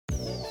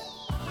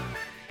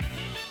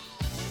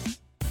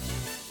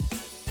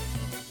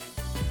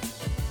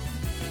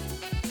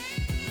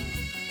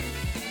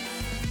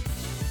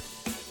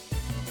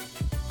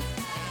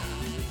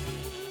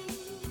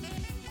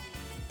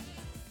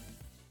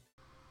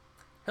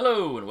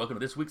Hello, and welcome to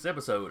this week's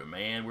episode of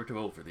Man, We're Too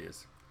Old for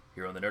This,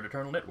 here on the Nerd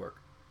Eternal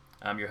Network.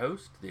 I'm your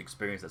host, the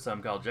experience that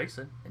some call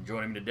Jason, and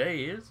joining me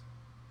today is...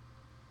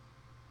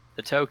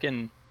 The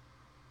token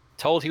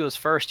told he was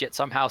first, yet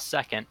somehow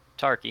second,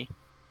 Tarky.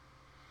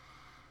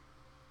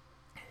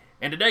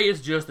 And today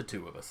is just the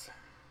two of us.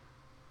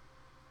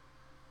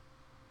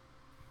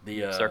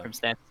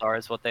 Circumstances are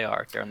as what they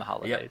are during the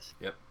holidays.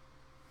 Yep.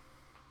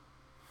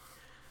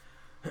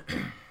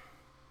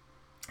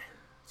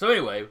 So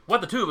anyway,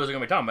 what the two of us are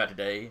going to be talking about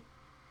today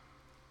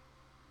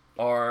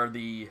are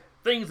the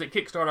things that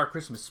kickstart our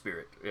Christmas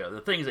spirit.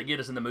 The things that get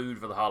us in the mood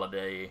for the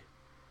holiday.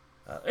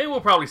 And we'll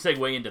probably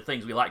segue into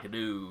things we like to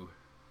do,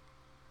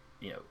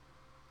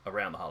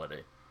 around the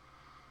holiday.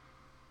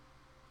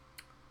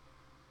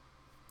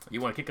 You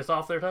want to kick us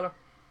off there, Tyler?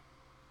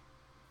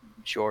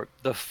 Sure.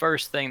 The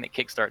first thing that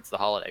kickstarts the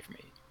holiday for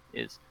me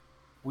is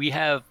we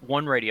have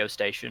one radio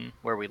station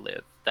where we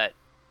live that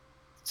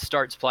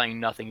starts playing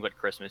nothing but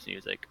Christmas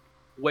music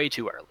way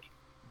too early.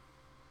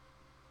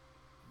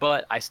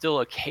 But I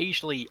still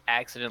occasionally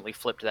accidentally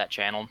flip to that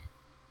channel,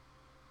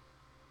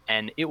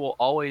 and it will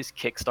always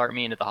kickstart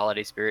me into the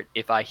holiday spirit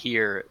if I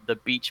hear the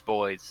Beach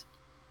Boys'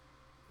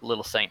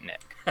 Little Saint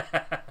Nick.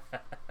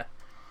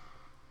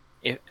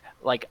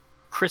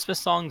 Christmas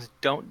songs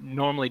don't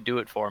normally do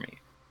it for me,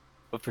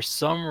 but for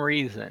some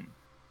reason,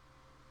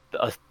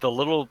 the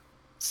little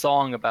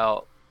song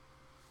about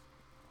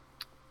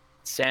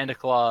Santa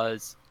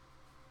Claus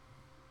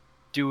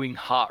doing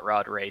hot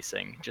rod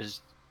racing,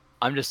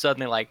 I'm just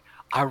suddenly like,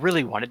 I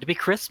really want it to be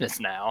Christmas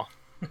now.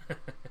 And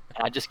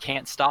I just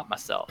can't stop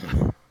myself.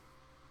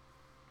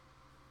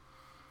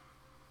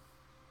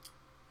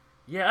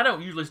 Yeah, I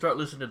don't usually start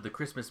listening to the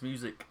Christmas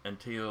music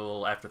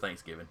until after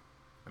Thanksgiving.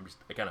 I'm just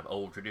a kind of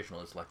old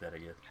traditionalist like that, I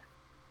guess.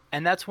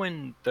 And that's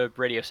when the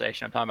radio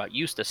station I'm talking about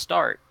used to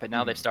start, but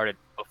now they've started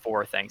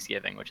before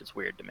Thanksgiving, which is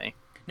weird to me.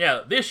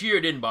 Now, this year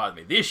it didn't bother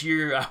me. This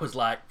year I was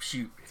like,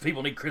 shoot, if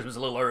people need Christmas a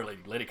little early,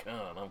 let it come.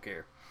 I don't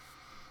care.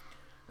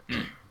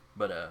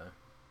 But,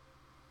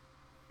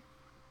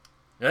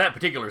 now that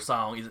particular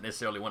song isn't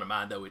necessarily one of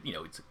mine, though.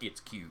 It's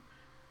cute.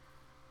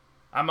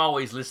 I'm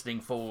always listening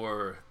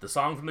for the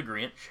song from The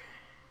Grinch.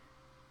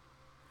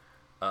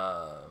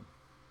 I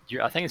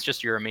think it's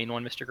just You're a Mean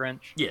One, Mr.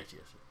 Grinch. Yes.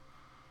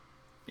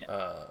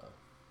 Yeah.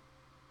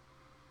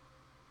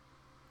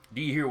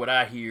 Do You Hear What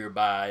I Hear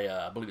by,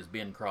 I believe it's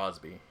Bing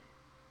Crosby,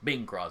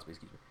 excuse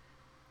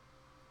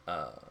me.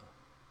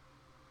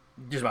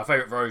 Just my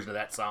favorite version of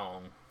that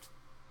song.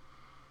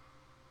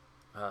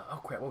 Oh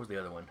crap, what was the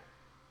other one?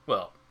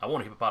 Well, I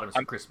Want a Hippopotamus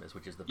for Christmas,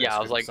 which is the best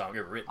Christmas song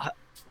ever written.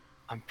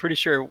 I'm pretty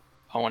sure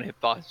I Want a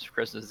Hippopotamus for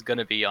Christmas is going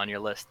to be on your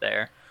list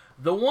there.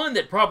 The one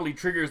that probably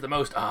triggers the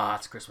most,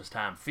 it's Christmas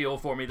time feel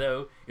for me,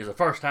 though, is the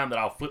first time that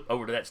I'll flip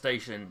over to that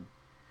station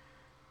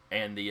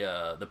and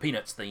the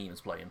Peanuts theme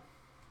is playing.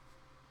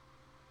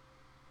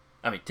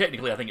 I mean,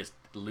 technically, I think it's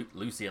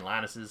Lucy and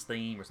Linus's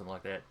theme or something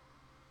like that.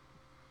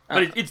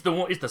 But it's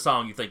the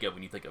song you think of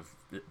when you think of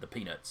the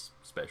Peanuts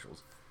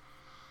specials.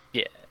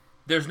 Yeah.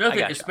 There's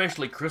nothing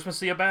especially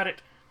Christmassy about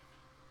it,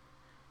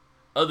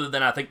 other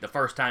than I think the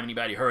first time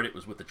anybody heard it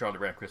was with the Charlie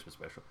Brown Christmas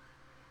special.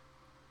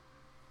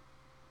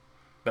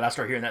 But I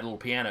start hearing that little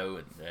piano,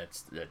 and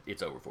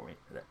it's over for me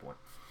at that point.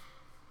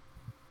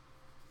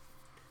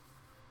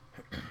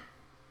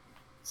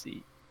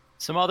 See,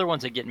 some other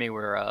ones that get me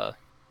were, I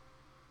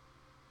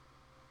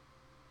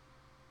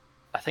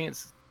think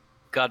it's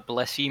God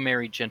Bless Ye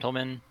Merry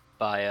Gentlemen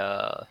by,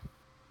 now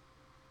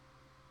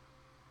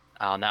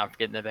I'm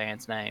forgetting the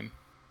band's name.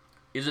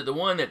 Is it the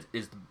one that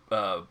is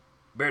Bare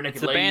Naked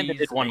it's the Ladies? Band that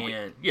did one week.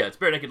 Yeah, it's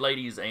Bare Naked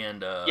Ladies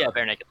and... yeah,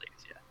 Bare Naked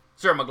Ladies, yeah.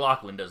 Sarah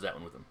McLachlan does that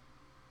one with them.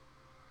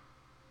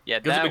 Yeah,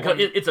 because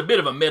it's a bit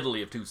of a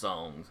medley of two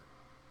songs.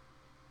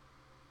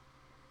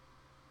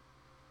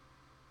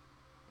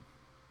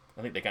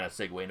 I think they kind of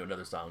segue into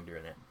another song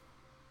during that.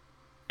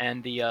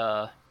 And the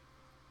a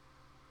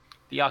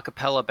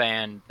cappella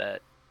band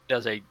that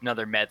does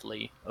another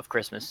medley of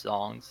Christmas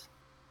songs,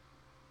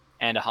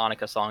 and a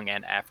Hanukkah song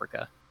and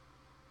Africa.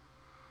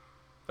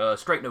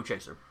 Straight No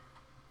Chaser.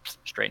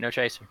 Straight No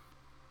Chaser.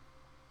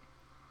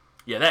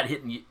 Yeah, that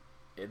hitting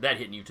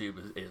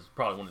YouTube is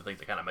probably one of the things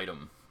that kind of made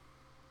them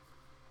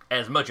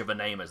as much of a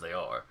name as they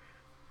are.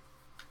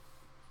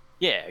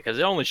 Yeah, because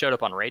it only showed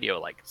up on radio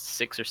like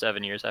 6 or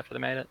 7 years after they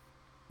made it.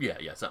 Yeah,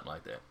 something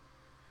like that.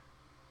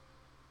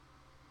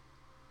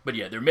 But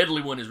yeah, their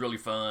medley one is really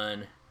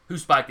fun. Who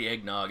Spiked the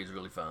Eggnog is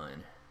really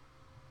fun.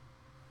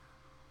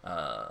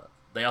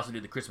 They also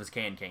did the Christmas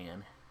Can.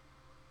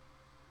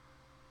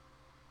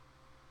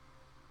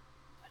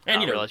 And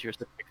I realize you're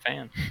such a big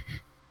fan.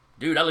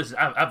 Dude,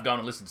 I've gone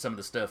and listened to some of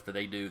the stuff that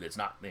they do that's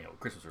not,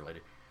 Christmas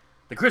related.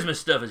 The Christmas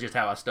stuff is just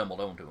how I stumbled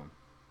onto them.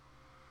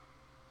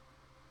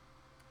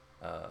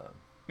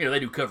 They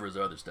do covers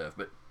of other stuff,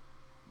 but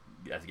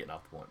that's getting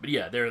off the point. But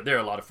yeah, they're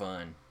a lot of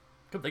fun.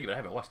 Come think of it, I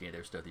haven't watched any of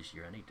their stuff this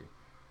year. I need to.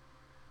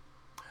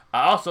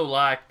 I also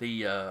like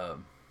the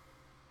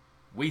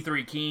We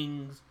Three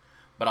Kings,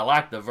 but I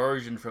like the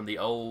version from the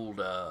old.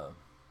 What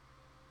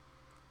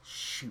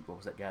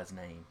was that guy's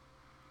name?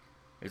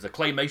 There's a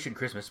claymation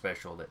Christmas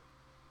special that.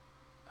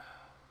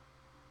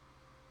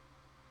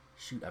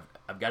 Shoot,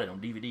 I've got it on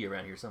DVD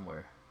around here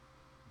somewhere.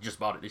 Just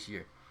bought it this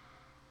year.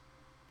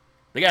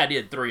 The guy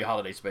did 3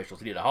 holiday specials.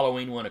 He did a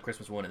Halloween one, a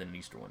Christmas one, and then an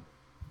Easter one.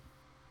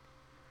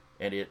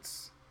 And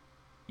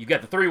you've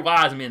got the 3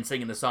 wise men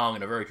singing the song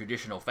in a very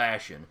traditional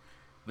fashion,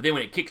 but then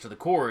when it kicks to the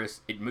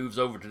chorus, it moves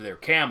over to their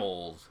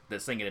camels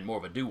that sing it in more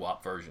of a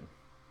doo-wop version.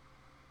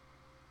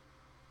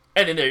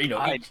 And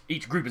then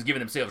each group is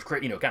giving themselves,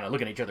 kind of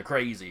looking at each other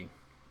crazy,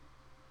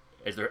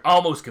 as they're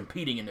almost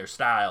competing in their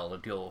style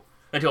until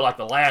like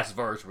the last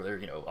verse where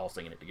they're all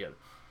singing it together.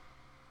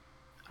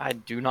 I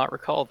do not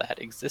recall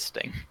that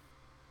existing.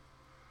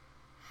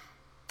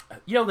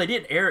 They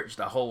didn't air it just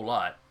a whole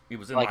lot. It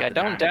was in I the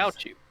don't 90s.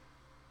 doubt you,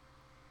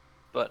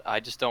 but I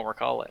just don't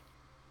recall it.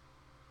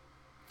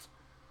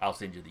 I'll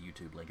send you the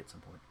YouTube link at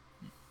some point.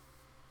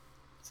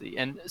 See,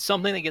 and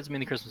something that gets me in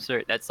the Christmas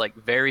spirit that's like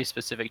very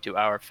specific to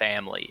our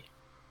family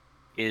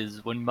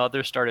is when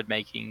Mother starts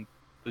making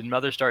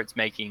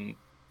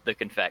the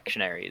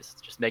confectionaries,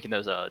 just making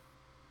those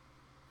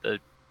the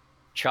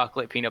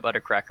chocolate peanut butter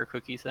cracker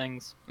cookie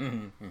things.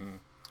 Mm-hmm, mm-hmm.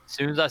 As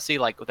soon as I see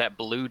like that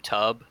blue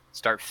tub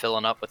start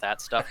filling up with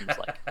that stuff, I'm just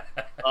like,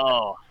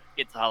 oh,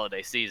 it's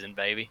holiday season,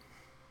 baby.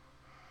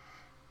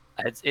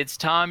 It's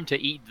time to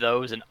eat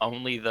those and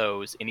only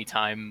those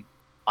anytime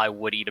I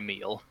would eat a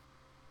meal.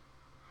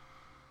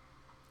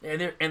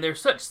 And they're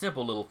such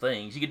simple little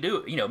things. You could do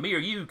it, me or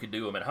you could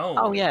do them at home.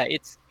 Oh yeah,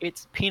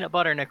 it's peanut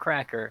butter and a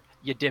cracker.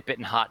 You dip it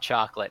in hot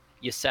chocolate.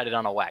 You set it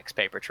on a wax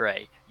paper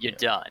tray. You're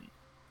done.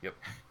 Yep.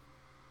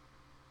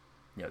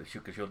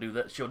 Because she'll do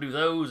that. She'll do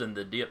those and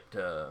the dipped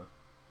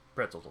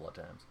pretzels a lot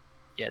of times.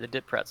 Yeah, the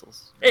dipped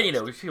pretzels.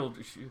 And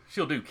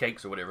she'll do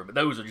cakes or whatever. But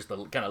those are just the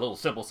kind of little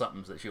simple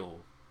somethings that she'll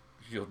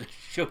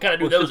kind of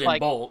do those in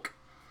bulk.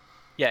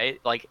 Yeah,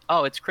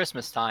 it's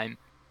Christmas time.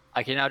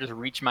 I can now just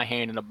reach my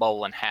hand in a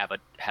bowl and have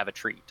a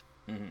treat.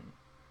 Mm-hmm.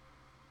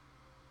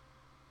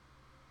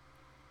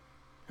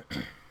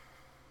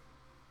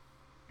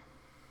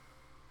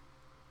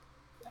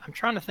 I'm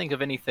trying to think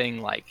of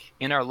anything like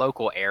in our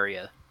local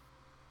area.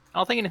 I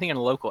don't think anything in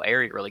the local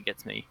area really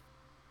gets me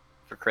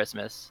for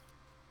Christmas.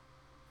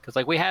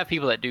 Because we have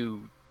people that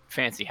do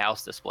fancy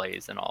house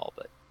displays and all,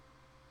 but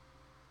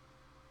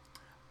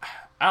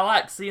I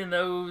like seeing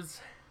those.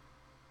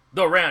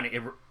 Though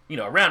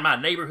around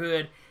my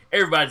neighborhood,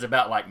 everybody's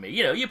about like me.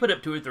 You put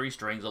up 2 or 3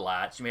 strings of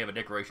lights. You may have a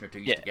decoration or 2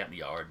 you stick out in the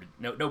yard.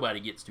 But nobody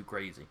gets too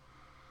crazy.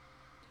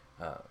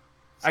 I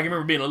can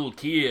remember being a little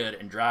kid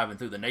and driving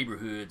through the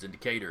neighborhoods in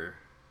Decatur,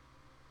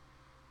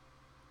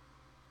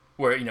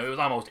 where it was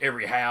almost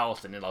every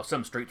house, and then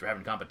some streets were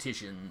having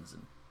competitions.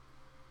 And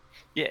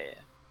yeah.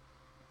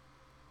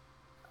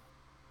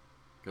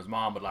 Because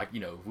Mom would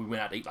if we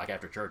went out to eat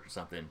after church or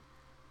something,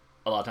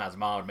 a lot of times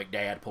Mom would make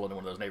Dad pull into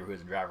one of those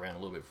neighborhoods and drive around a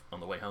little bit on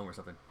the way home or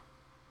something.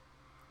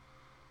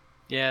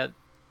 Yeah,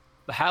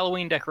 the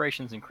Halloween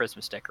decorations and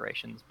Christmas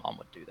decorations, Mom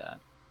would do that.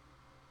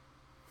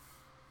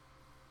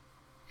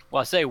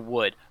 Well, I say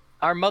would.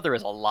 Our mother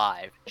is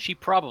alive. She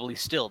probably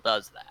still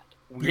does that.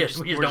 We're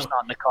just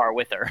not in the car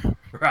with her.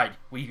 Right.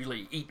 We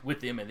usually eat with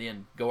them and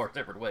then go our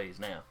separate ways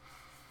now.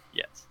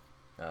 Yes.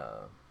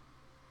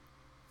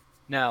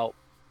 Now,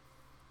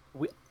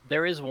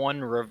 there is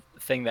one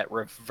thing that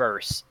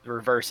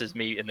reverses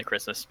me in the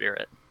Christmas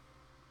spirit.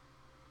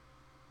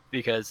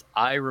 Because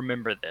I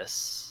remember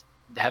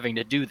having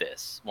to do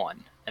this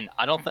one, and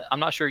I'm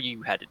not sure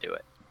you had to do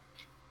it.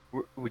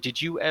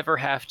 Did you ever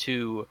have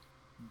to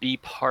be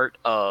part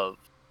of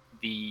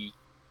the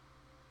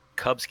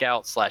Cub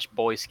Scout /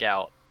 Boy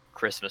Scout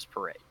Christmas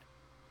parade?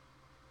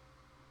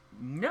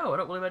 No, I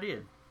don't believe I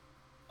did.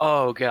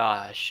 Oh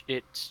gosh,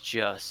 it's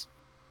just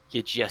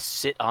you just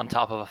sit on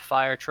top of a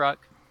fire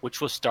truck,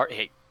 which will start.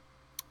 Hey,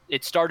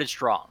 it started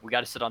strong. We got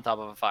to sit on top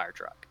of a fire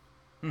truck,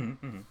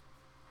 mm-hmm.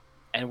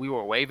 And we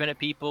were waving at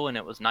people, and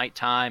it was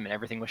nighttime, and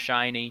everything was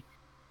shiny.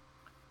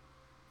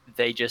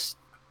 It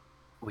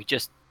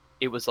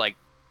was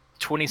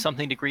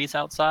 20-something degrees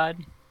outside,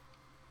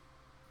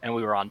 and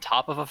we were on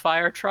top of a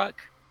fire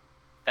truck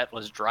that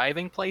was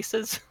driving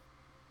places,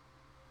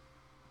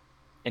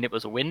 and it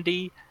was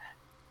windy,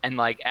 and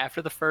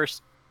after the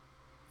first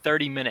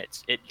 30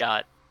 minutes, it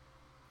got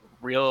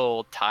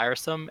real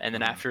tiresome, and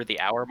then after the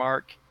hour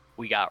mark,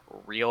 we got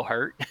real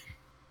hurt.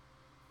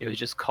 It was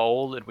just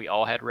cold, and we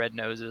all had red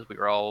noses. We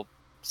were all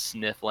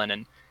sniffling,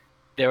 and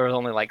there were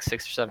only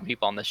 6 or 7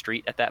 people on the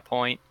street at that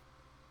point.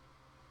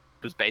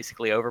 It was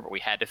basically over, but we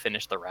had to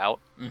finish the route.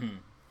 Mm-hmm.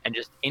 And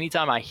just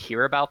anytime I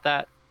hear about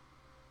a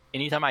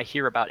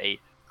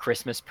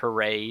Christmas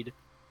parade,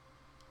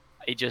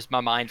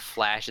 my mind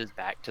flashes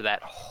back to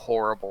that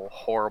horrible,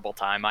 horrible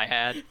time I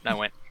had. And I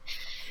went,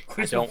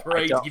 Christmas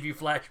parades give you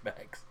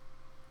flashbacks.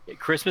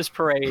 Christmas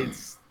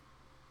parades,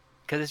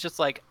 because it's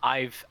just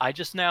I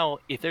just now,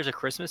 if there's a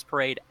Christmas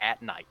parade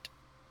at night,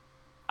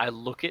 I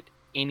look at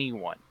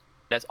anyone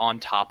that's on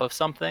top of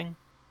something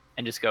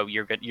and just go,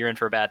 you're in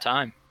for a bad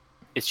time.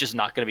 It's just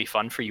not going to be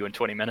fun for you in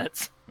 20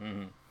 minutes.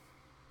 Mm-hmm.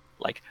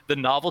 The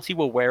novelty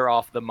will wear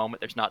off the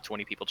moment there's not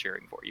 20 people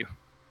cheering for you.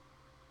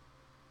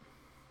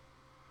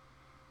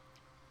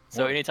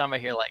 So Well, anytime I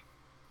hear like,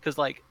 because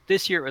like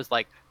this year it was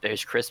like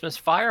there's Christmas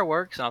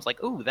fireworks, and I was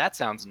like, ooh, that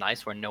sounds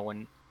nice, where no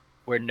one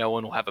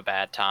will have a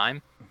bad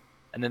time.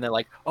 And then they're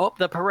like, oh,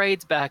 the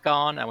parade's back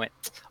on. I went,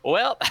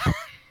 well,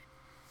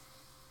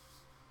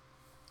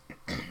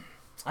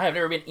 I have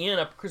never been in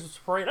a Christmas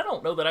parade. I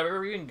don't know that I've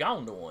ever even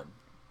gone to one.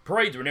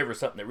 Parades were never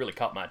something that really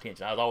caught my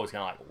attention. I was always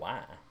kind of like,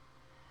 why?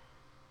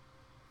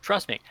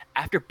 trust me,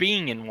 after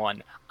being in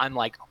one, I'm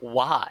like,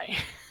 why?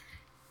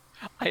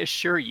 I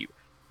assure you,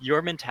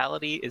 your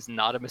mentality is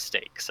not a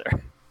mistake, sir.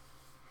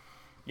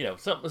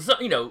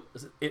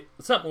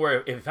 Something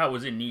where if I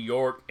was in New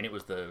York and it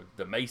was the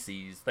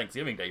Macy's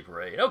Thanksgiving Day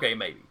parade, okay,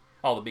 maybe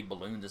all the big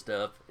balloons and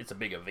stuff. It's a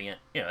big event.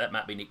 That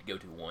might be neat to go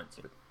to once.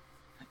 But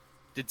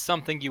Did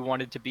something you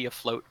wanted to be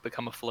afloat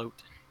become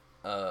afloat?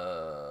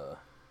 uh,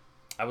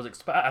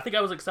 I think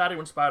I was excited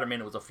when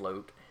Spider-Man was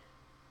afloat,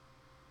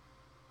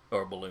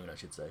 or a balloon, I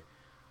should say.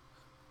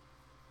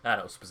 I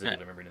don't specifically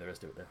remember any of the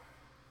rest of it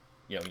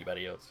though.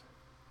 Anybody else?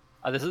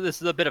 This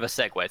is a bit of a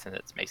segue since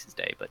it's Macy's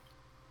Day, but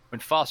when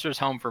Foster's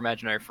Home for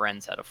Imaginary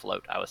Friends had a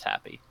float, I was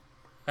happy.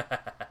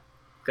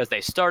 Because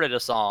they started a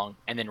song,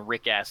 and then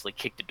Rick Astley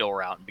kicked the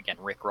door out and began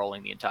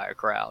Rick-rolling the entire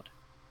crowd.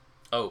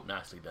 Oh,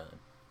 nicely done.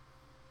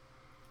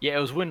 Yeah,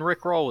 it was when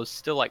Rick-roll was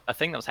still like a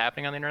thing that was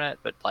happening on the internet,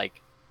 but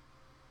like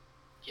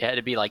you had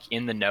to be like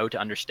in the know to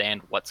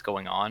understand what's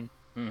going on.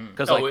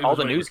 Because all the it was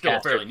still a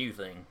newscasters, fairly new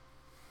thing.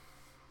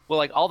 well,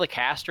 like all the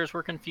casters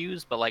were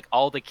confused, but like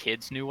all the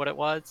kids knew what it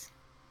was.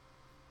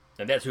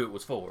 And that's who it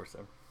was for. So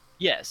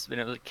Yes, and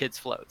it was a kids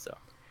float. So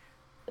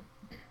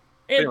and,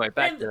 anyway,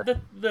 back to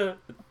the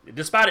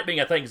despite it being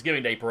a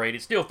Thanksgiving Day parade,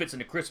 it still fits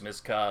into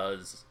Christmas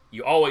because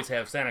you always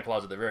have Santa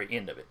Claus at the very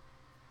end of it.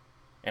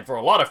 And for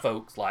a lot of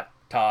folks, like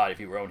Todd, if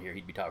he were on here,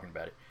 he'd be talking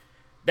about it.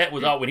 That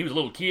was all when he was a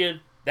little kid.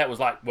 That was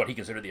like what he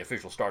considered the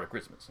official start of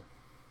Christmas.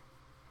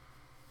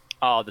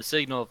 Oh, the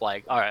signal of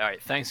like, all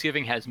right,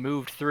 Thanksgiving has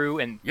moved through,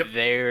 and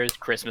there's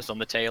Christmas on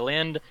the tail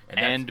end,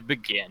 and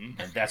begin.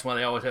 And that's why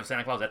they always have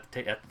Santa Claus at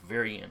the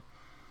very end.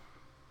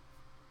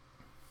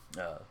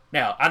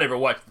 Now, I never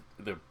watched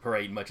the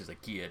parade much as a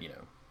kid,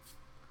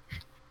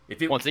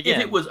 If it was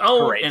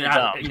on and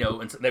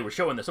and they were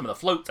showing some of the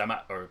floats,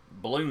 or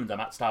balloons, I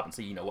might stop and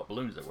see, what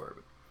balloons there were.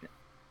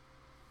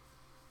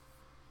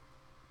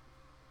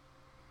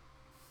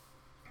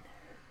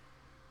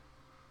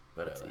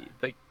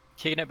 But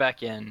kicking it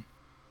back in,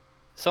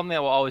 something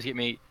that will always get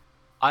me.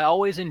 I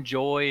always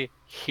enjoy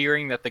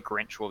hearing that the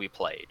Grinch will be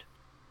played.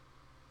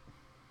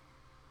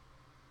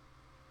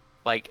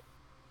 Like,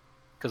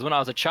 because when I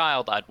was a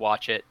child, I'd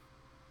watch it,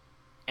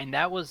 and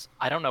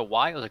I don't know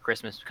why it was a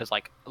Christmas, because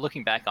like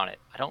looking back on it,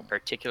 I don't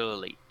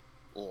particularly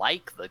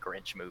like the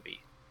Grinch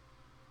movie,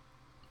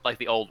 like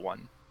the old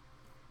one.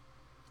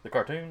 The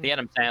cartoon? The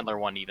Adam Sandler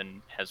one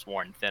even has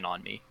worn thin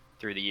on me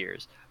through the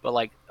years. But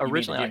like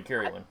originally, the Jim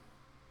Carrey one.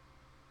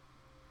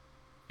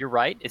 You're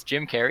right. It's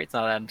Jim Carrey. It's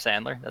not Adam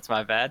Sandler. That's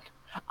my bad.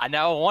 I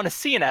now want to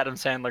see an Adam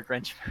Sandler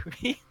Grinch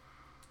movie.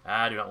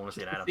 I do not want to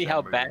see an Adam Sandler movie. See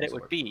how bad it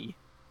would be.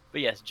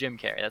 But yes, Jim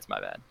Carrey. That's my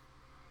bad.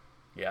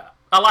 Yeah.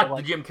 I liked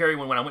the Jim Carrey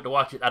one when I went to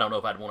watch it. I don't know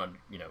if I'd want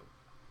to,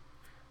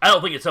 I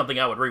don't think it's something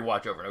I would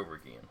rewatch over and over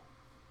again.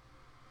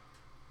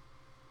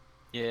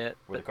 Yeah.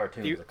 Where the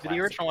cartoon is a classic.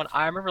 The original one,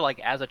 I remember like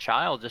as a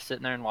child just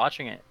sitting there and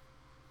watching it.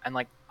 And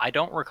like, I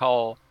don't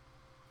recall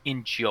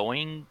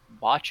enjoying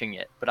watching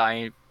it, but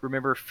I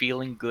remember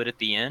feeling good at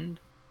the end.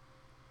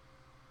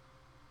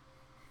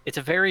 It's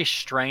a very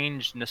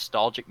strange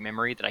nostalgic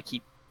memory that I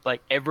keep,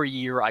 like every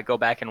year I go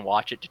back and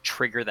watch it to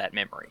trigger that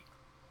memory.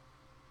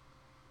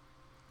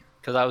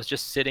 Because I was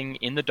just sitting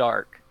in the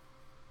dark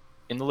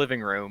in the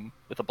living room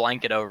with a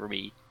blanket over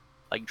me,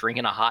 like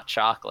drinking a hot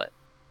chocolate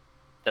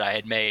that I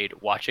had made,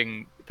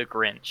 watching The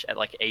Grinch at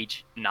like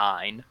age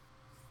 9.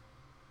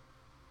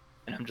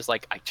 And I'm just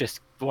like, I just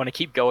want to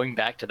keep going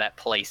back to that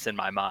place in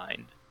my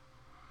mind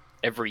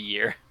every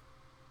year.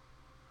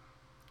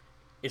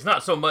 It's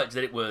not so much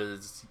that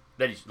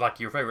it's like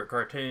your favorite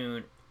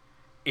cartoon.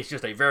 It's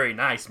just a very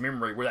nice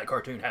memory where that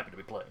cartoon happened to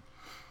be playing.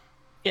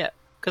 Yeah,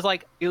 because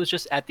like it was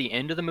just at the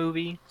end of the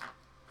movie,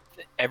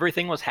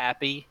 everything was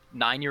happy.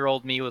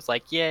 9-year-old me was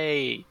like,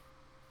 yay,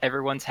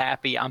 everyone's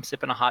happy. I'm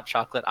sipping a hot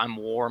chocolate. I'm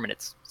warm and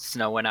it's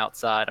snowing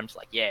outside. I'm just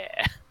like,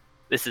 yeah,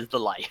 this is the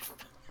life.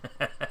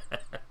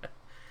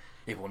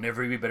 It will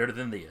never be better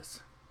than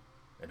this.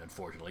 And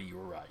unfortunately, you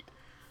were right.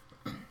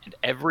 And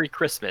every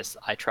Christmas,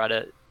 I try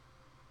to.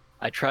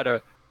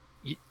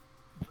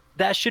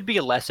 That should be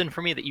a lesson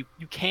for me that you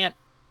can't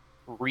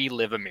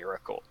relive a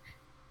miracle.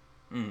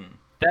 Mm.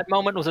 That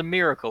moment was a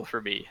miracle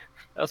for me.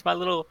 That was my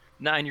little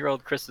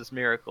 9-year-old Christmas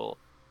miracle.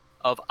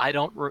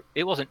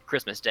 It wasn't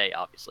Christmas Day,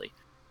 obviously.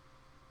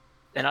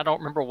 And I don't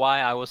remember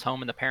why I was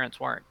home and the parents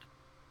weren't.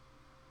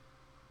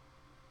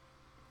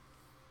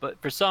 But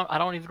I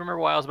don't even remember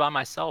why I was by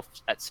myself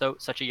at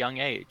such a young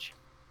age.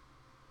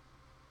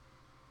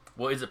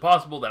 Well, is it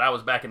possible that I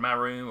was back in my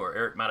room, or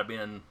Eric might have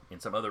been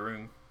in some other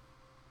room?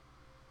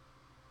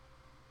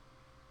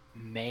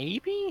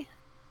 Maybe?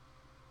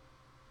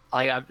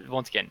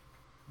 Once again,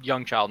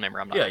 young child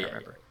memory. I'm not going to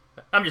remember.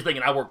 I'm just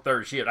thinking I work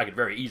third shift. I could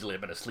very easily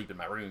have been asleep in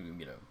my room,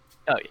 you know.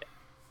 Oh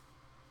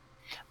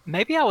yeah.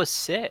 Maybe I was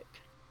sick.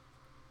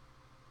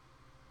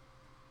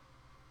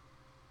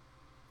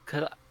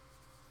 Cause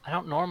I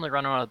don't normally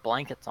run around with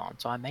blankets on,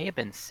 so I may have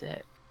been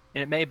sick.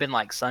 And it may have been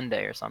like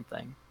Sunday or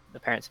something. The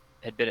parents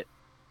had been at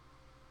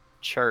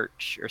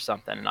church or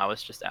something, and I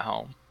was just at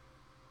home.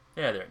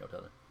 Yeah, there ain't no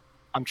telling.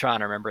 I'm trying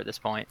to remember at this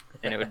point,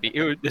 and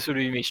this would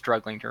be me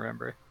struggling to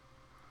remember.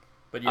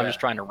 But yeah, I'm just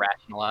trying to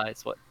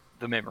rationalize what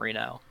the memory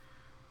now.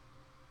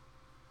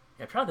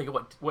 yeah, I'm trying to think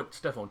of what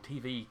stuff on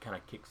TV kind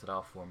of kicks it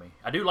off for me.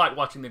 I do like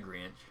watching The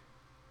Grinch.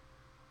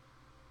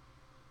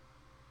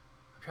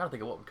 I'm trying to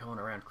think of what would come on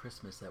around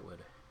Christmas that would.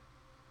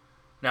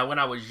 Now, when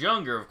I was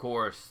younger, of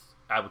course,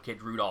 I would catch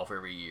Rudolph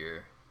every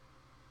year.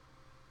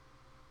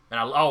 And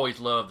I always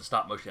loved the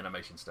stop motion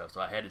animation stuff,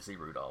 so I had to see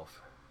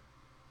Rudolph.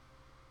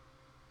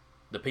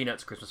 The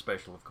Peanuts Christmas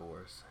special, of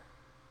course.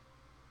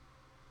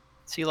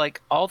 See,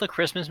 like all the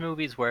Christmas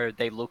movies where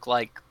they look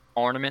like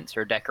ornaments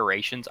or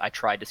decorations, I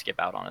tried to skip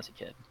out on as a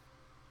kid.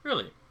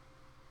 Really?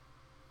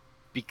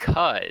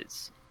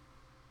 Because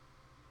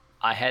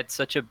I had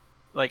such a,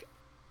 like,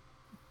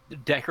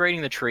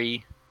 decorating the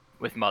tree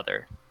with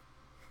Mother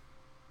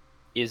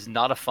is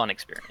not a fun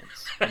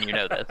experience, and you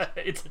know this.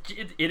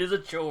 It is a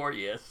chore,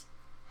 yes.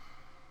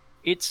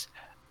 It's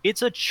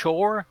a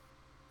chore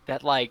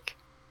that, like,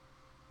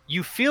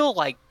 you feel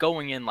like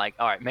going in like,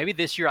 all right, maybe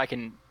this year I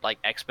can like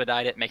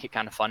expedite it, make it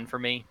kind of fun for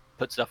me,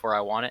 put stuff where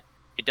I want it.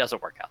 It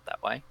doesn't work out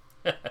that way.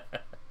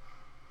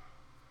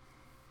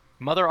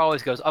 Mother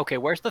always goes, okay,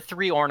 where's the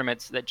 3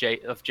 ornaments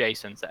of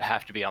Jason's that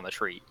have to be on the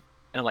tree?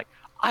 And I'm like,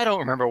 I don't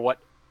remember what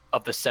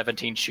of the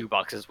 17 shoe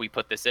boxes we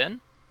put this in.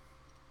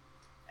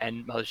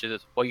 And Mother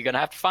says, well, you're going to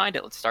have to find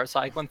it. Let's start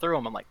cycling through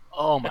them. I'm like,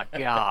 oh my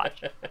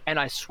gosh. And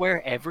I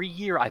swear every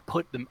year I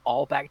put them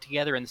all back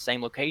together in the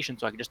same location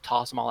so I can just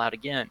toss them all out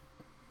again.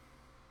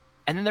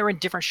 And then they're in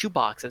different shoe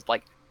boxes.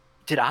 Like,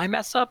 did I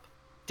mess up?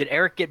 Did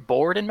Eric get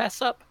bored and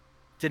mess up?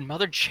 Did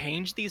Mother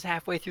change these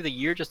halfway through the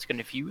year just to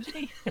confuse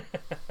me?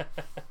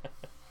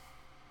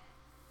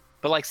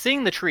 But like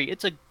seeing the tree,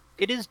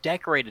 it is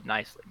decorated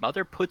nicely.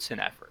 Mother puts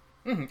in effort.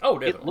 Mm-hmm. Oh,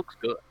 definitely. It looks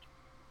good.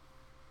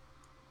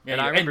 Yeah,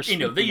 and I remember, you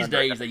know, these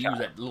days they use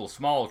that little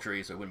small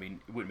tree, so it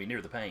wouldn't be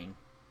near the pane.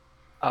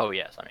 Oh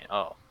yes, I mean,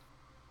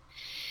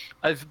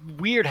 it's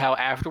weird how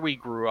after we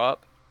grew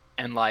up,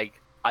 and like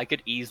I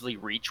could easily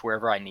reach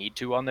wherever I need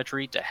to on the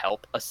tree to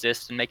help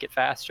assist and make it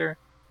faster.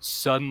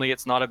 Suddenly,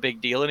 it's not a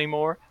big deal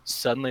anymore.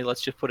 Suddenly, let's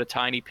just put a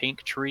tiny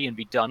pink tree and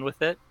be done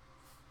with it.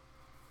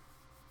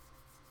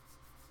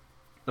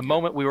 The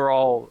moment we were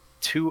all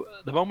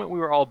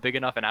big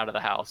enough and out of the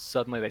house,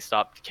 suddenly they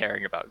stopped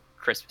caring about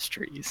Christmas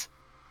trees.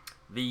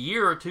 The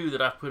year or two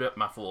that I've put up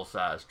my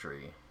full-size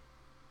tree,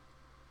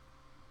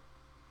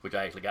 which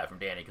I actually got from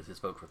Danny because his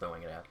folks were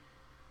throwing it out,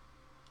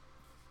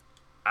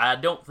 I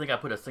don't think I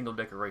put a single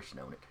decoration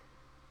on it.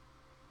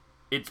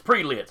 It's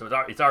pre-lit, so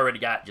it's already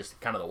got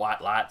just kind of the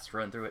white lights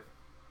run through it.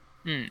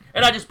 Mm.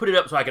 And I just put it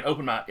up so I could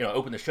open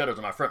the shutters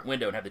on my front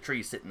window and have the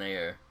tree sitting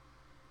there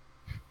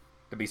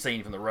to be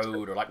seen from the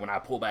road, or like when I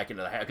pull back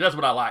into the house. 'Cause that's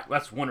what I like.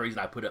 That's one reason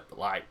I put up the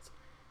lights.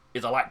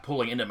 Is I like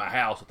pulling into my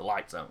house with the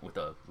lights on, with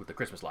the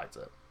Christmas lights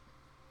up.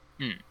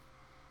 Hmm.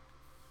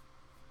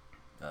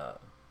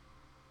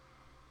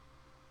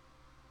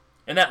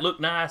 And that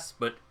looked nice,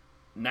 but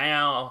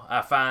now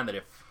I find that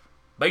if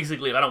I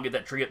don't get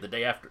that tree up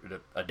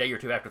a day or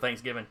two after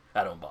Thanksgiving,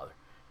 I don't bother.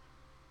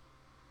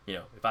 You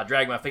know, if I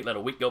drag my feet, let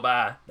a week go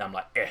by, I'm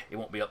like, it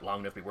won't be up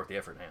long enough to be worth the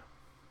effort now.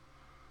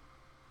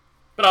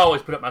 But I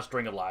always put up my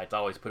string of lights. I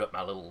always put up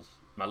my little.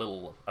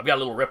 I've got a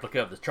little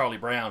replica of this Charlie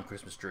Brown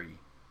Christmas tree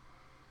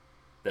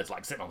that's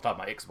like sitting on top of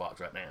my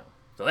Xbox right now.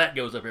 So that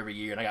goes up every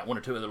year, and I got 1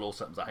 or 2 other little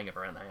somethings I hang up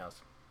around the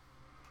house.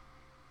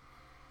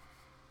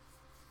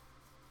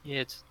 Yeah,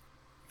 it's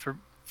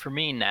for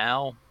me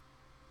now.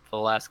 For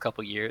the last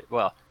couple years,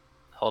 well,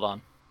 hold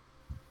on.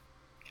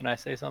 Can I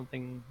say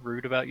something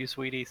rude about you,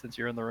 sweetie, since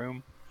you're in the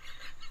room?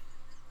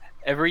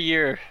 Every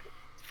year,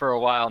 for a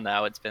while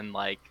now, it's been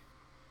like,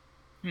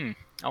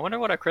 I wonder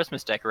what our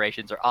Christmas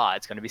decorations are. Ah,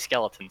 it's going to be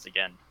skeletons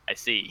again. I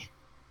see.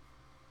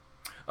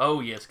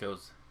 Oh yes,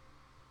 because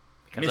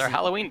our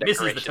Halloween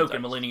decorations. Mrs. the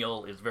Token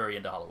Millennial is very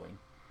into Halloween.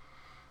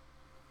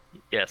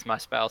 Yes, my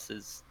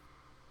spouse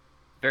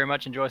very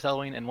much enjoys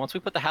Halloween, and once we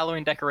put the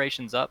Halloween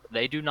decorations up,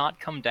 they do not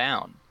come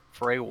down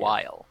for a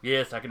while.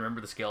 Yes, I can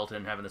remember the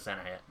skeleton having the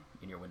Santa hat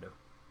in your window.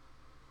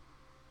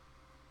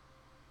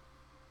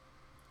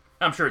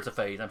 I'm sure it's a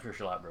phase. I'm sure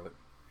she'll outgrow it.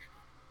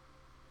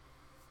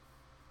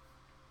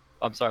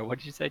 I'm sorry, what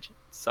did you say?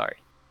 Sorry.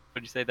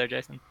 What did you say there,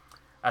 Jason?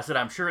 I said,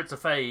 I'm sure it's a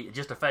phase,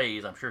 just a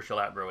phase. I'm sure she'll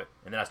outgrow it.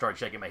 And then I started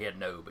shaking my head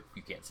no, but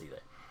you can't see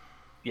that.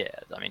 Yeah,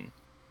 I mean,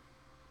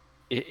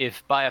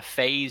 if by a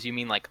phase you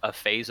mean like a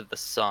phase of the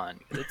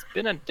sun, it's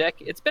been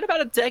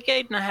about a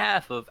decade and a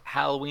half of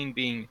Halloween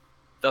being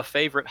the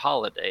favorite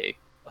holiday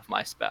of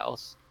my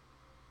spouse.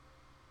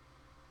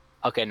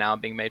 Okay, now I'm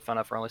being made fun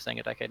of for only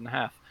saying a decade and a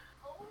half.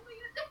 Only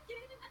a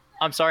decade and a half.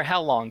 I'm sorry,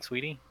 how long,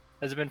 sweetie?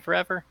 Has it been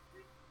forever?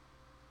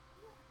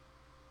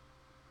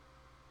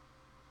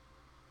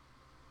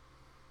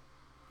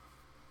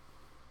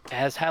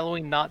 Has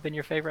Halloween not been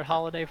your favorite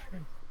holiday?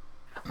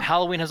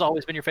 Halloween has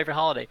always been your favorite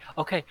holiday.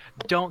 Okay,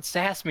 don't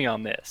sass me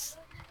on this.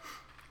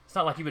 It's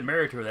not like you've been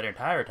married to her that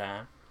entire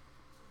time.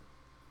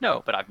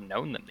 No, but I've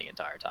known them the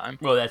entire time.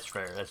 Well, that's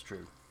fair. That's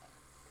true.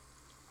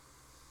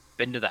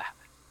 Been to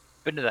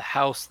the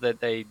house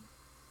that they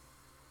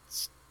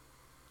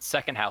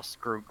second house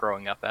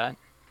growing up at.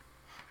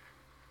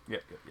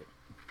 Yep.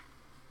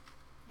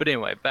 But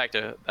anyway, back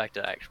to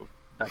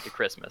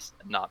Christmas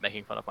and not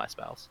making fun of my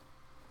spouse.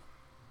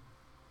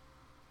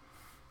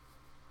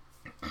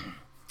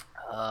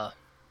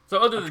 So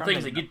other I'm than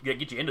trying things to- that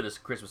get you into this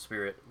Christmas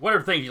spirit, what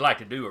are things you like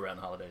to do around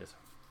the holidays?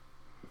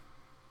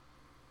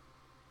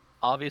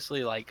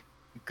 Obviously, like,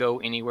 go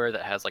anywhere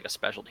that has like a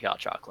specialty hot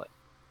chocolate.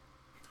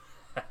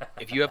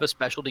 If you have a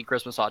specialty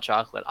Christmas hot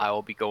chocolate, I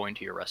will be going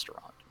to your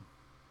restaurant.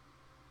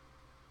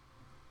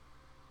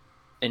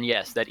 And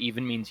yes, that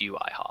even means you,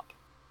 IHOP.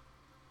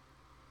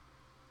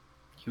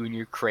 You and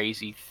your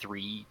crazy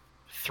three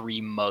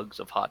mugs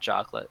of hot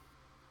chocolate,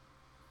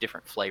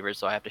 different flavors.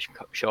 So I have to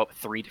show up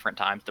 3 different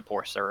times to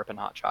pour syrup in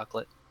hot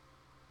chocolate.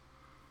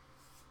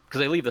 Because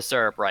they leave the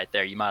syrup right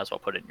there. You might as well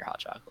put it in your hot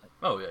chocolate.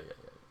 Oh yeah.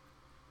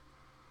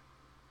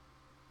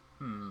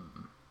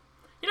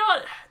 You know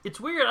what? It's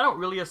weird. I don't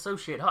really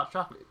associate hot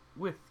chocolate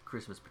with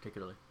Christmas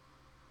particularly.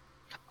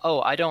 Oh,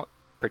 I don't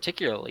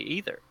particularly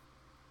either.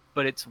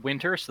 But it's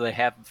winter, so they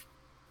have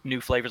new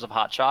flavors of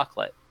hot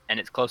chocolate, and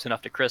it's close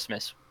enough to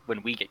Christmas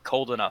when we get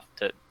cold enough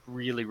to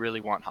really,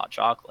 really want hot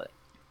chocolate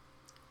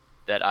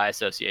that I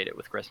associate it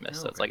with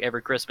Christmas. So it's like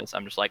every Christmas,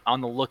 I'm just like on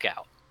the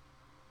lookout.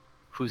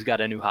 Who's got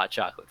a new hot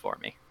chocolate for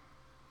me?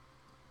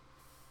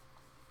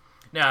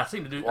 Now I do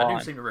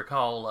seem to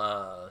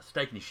recall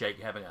Steak and Shake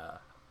having a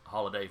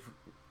holiday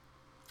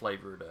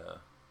flavored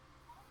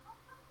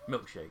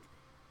milkshake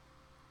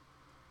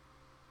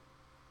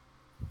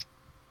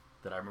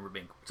that I remember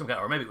being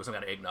or maybe it was some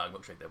kind of eggnog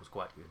milkshake that was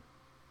quite good.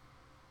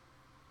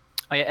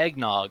 Oh yeah,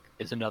 eggnog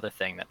is another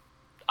thing that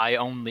I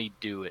only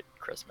do at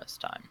Christmas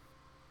time.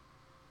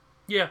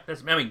 Yeah,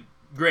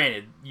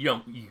 granted,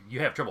 you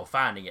have trouble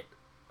finding it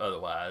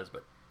otherwise,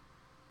 but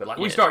like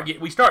we start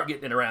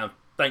getting it around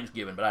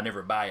Thanksgiving, but I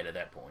never buy it at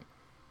that point.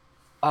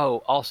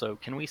 Oh, also,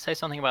 can we say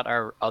something about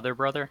our other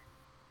brother?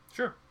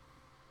 Sure.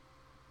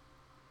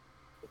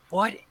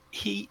 What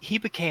he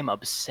became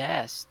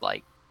obsessed,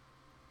 like,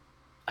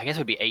 I guess it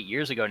would be 8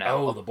 years ago now.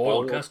 Oh, the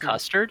boiled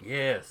custard?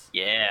 Yes.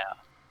 Yeah.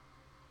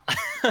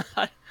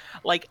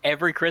 Like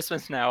every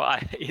Christmas now,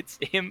 it's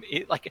him.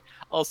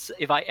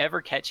 If I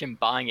ever catch him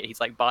buying it, he's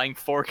like buying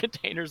 4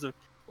 containers of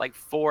like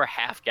 4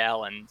 half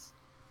gallons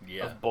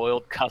of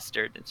boiled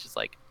custard. It's just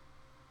like,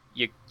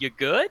 you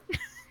good?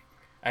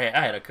 I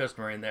had a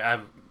customer in there. I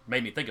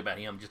made me think about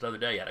him just the other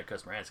day. I had a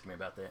customer asking me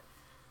about that.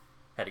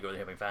 Had to go there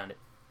and help him find it.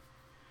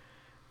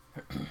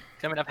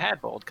 I mean, I've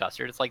had boiled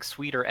custard. It's like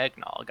sweeter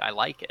eggnog. I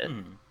like it.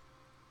 Mm.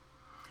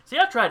 See,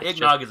 I tried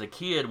eggnog as a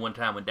kid one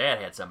time when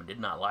Dad had some and did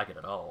not like it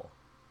at all.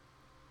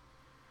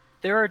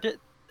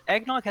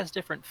 Eggnog has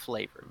different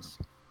flavors.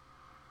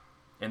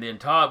 And then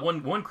Todd,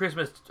 one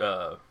Christmas,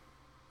 I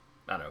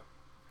don't know,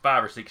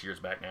 5 or 6 years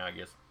back now, I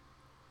guess.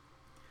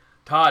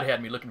 Todd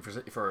had me looking for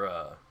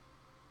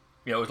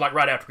it was like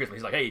right after Christmas.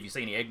 He's like, hey, if you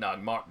see any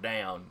eggnog marked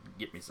down,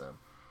 get me some.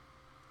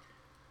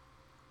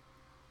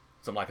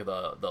 Some like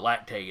the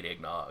lactate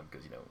eggnog,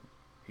 because,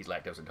 he's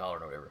lactose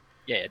intolerant or whatever.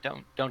 Yeah,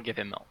 don't give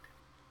him milk.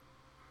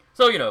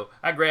 So,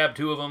 I grabbed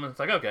 2 of them, and it's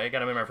like, okay, got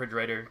them in my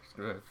refrigerator.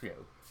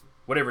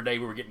 Whatever day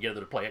we were getting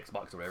together to play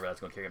Xbox or whatever, I was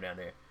going to carry him down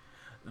there.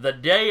 The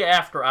day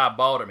after I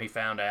bought him, he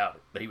found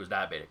out that he was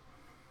diabetic.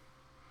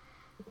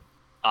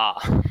 Ah.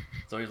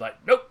 So he was like,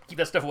 nope, keep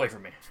that stuff away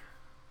from me.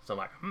 So I'm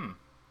like,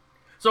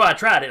 So I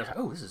tried it. I was like,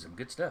 oh, this is some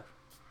good stuff.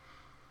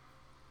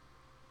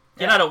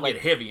 And I don't get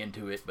heavy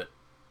into it, but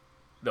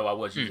though I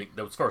was using,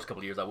 those first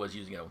couple of years, I was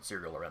using it on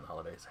cereal around the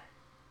holidays.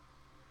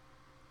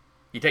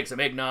 You take some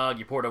eggnog,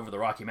 you pour it over the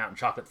Rocky Mountain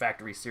Chocolate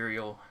Factory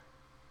cereal,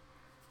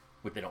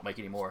 which they don't make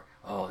anymore.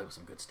 Oh, that was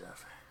some good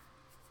stuff.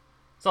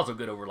 It's also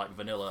good over like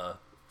vanilla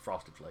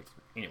Frosted Flakes.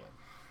 But anyway.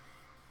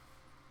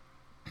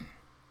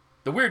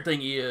 The weird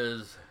thing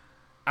is,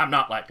 I'm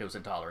not lactose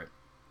intolerant.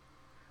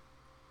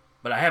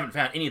 But I haven't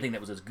found anything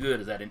that was as good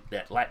as that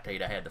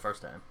lactate I had the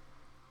first time.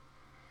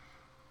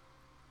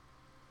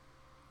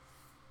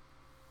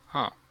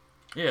 Huh.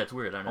 Yeah, it's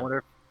weird, I know. I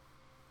wonder,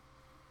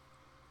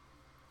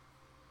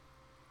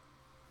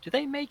 do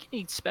they make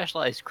any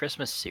specialized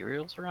Christmas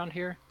cereals around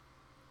here?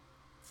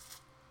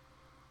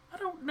 I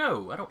don't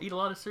know. I don't eat a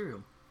lot of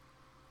cereal.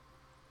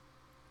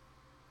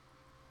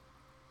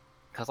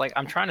 Because, like,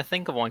 I'm trying to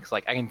think of one, because,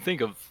 like, I can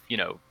think of,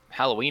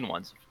 Halloween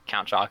ones.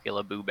 Count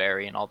Chocula, Boo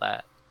Berry, and all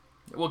that.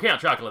 Well,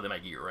 Count Chocula they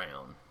make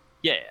year-round.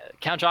 Yeah,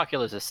 Count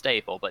Chocula is a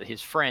staple, but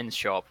his friends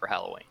show up for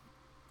Halloween.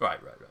 Right.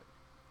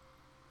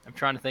 I'm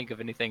trying to think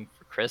of anything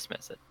for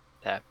Christmas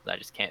that I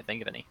just can't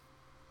think of any.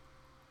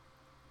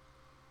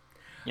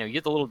 You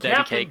get the little Debbie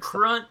Captain cakes.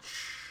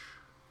 Crunch.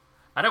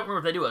 I don't remember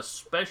if they do a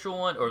special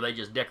one or they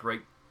just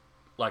decorate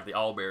like the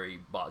Allberry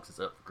boxes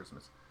up for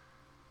Christmas.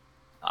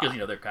 Because,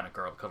 they're kind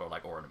of colored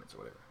like ornaments or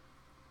whatever.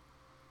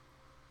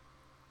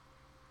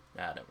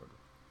 Nah, I don't remember.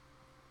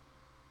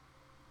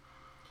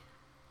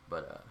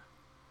 But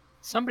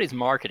Somebody's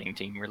marketing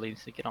team really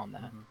needs to get on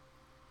that. Mhm.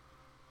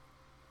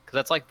 Because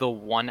that's like the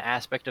one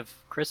aspect of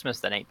Christmas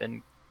that ain't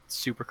been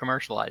super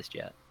commercialized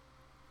yet.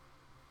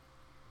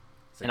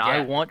 it's a And I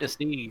gap. want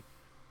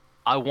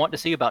to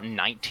see about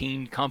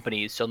 19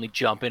 companies suddenly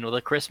jump in with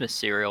a Christmas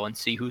cereal and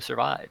see who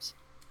survives.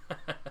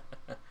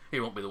 He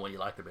won't be the one you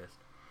like the best.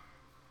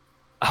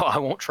 Oh, I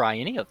won't try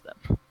any of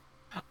them.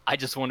 I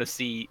just want to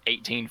see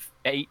 18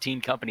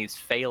 companies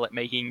fail at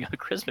making a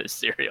Christmas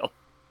cereal.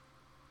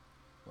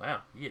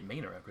 Wow, you get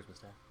mean around Christmas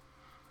time.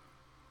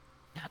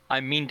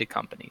 I'm mean to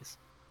companies.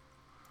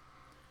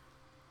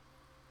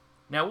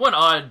 Now, one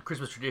odd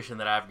Christmas tradition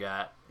that I've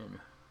got, and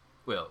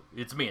well,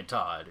 it's me and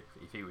Todd.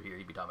 If he were here,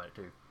 he'd be talking about it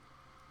too.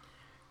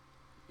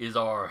 Is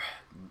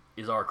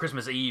our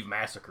Christmas Eve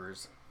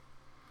massacres.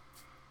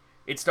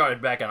 It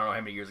started back, I don't know how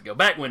many years ago.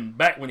 Back when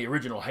the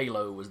original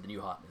Halo was the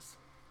new hotness,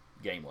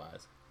 game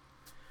wise.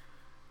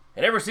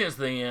 And ever since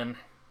then,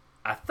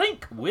 I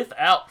think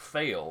without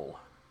fail,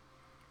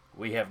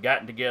 we have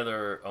gotten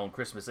together on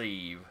Christmas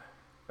Eve,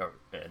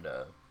 and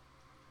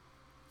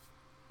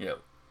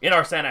in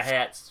our Santa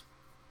hats,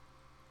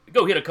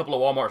 go hit a couple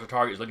of Walmarts or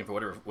Targets looking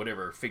for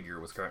whatever figure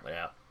was currently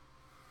out,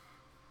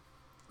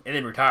 and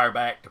then retire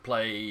back to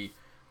play.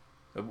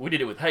 We did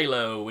it with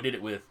Halo. We did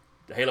it with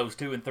Halos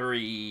 2 and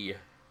 3. I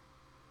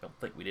don't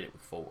think we did it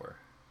with 4.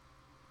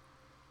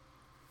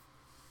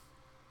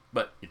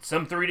 But it's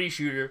some 3D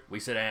shooter. We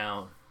sit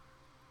down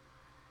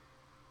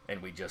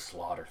and we just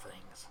slaughter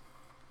things.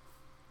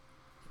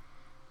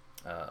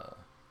 Can't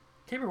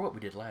remember what we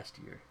did last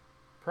year.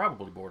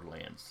 Probably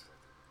Borderlands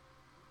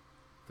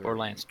 3.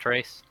 Borderlands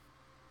Trace.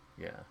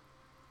 Yeah.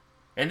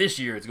 And this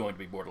year it's going to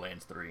be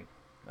Borderlands 3.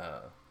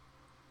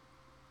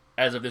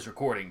 As of this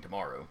recording,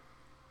 tomorrow.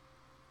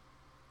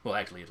 Well,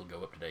 actually, it'll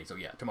go up today, so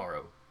yeah,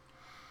 tomorrow.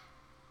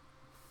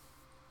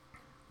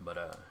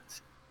 But,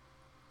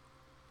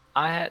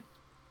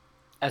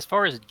 As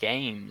far as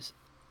games,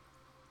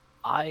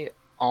 I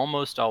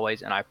almost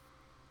always, and I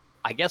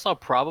guess I'll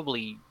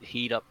probably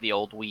heat up the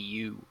old Wii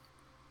U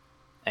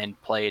and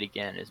play it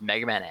again, is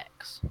Mega Man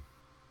X.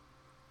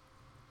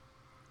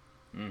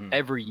 mm-hmm.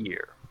 Every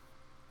year.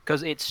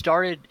 Because it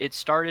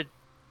started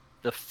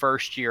the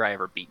first year I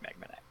ever beat Mega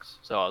Man X.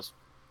 So I was,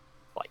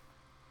 like,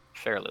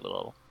 fairly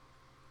little.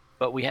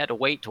 But we had to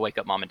wait to wake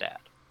up Mom and Dad.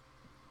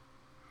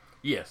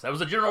 Yes, that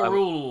was a general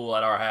rule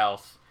at our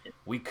house.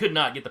 We could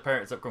not get the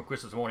parents up on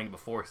Christmas morning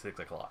before 6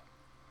 o'clock.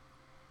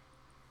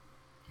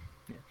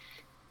 Yeah.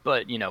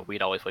 But,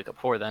 we'd always wake up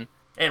before then.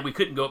 And we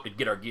couldn't go up to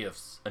get our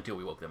gifts until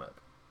we woke them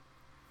up.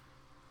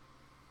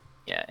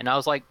 Yeah, and I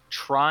was, like,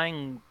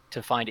 trying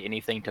to find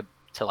anything to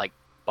like,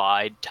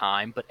 bide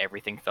time, but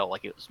everything felt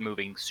like it was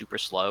moving super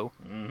slow,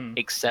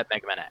 except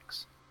Mega Man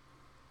X.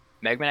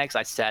 Mega Man X,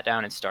 I sat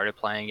down and started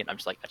playing it, and I'm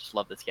just like, I just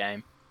love this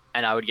game.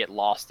 And I would get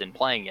lost in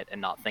playing it and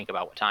not think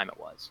about what time it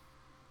was.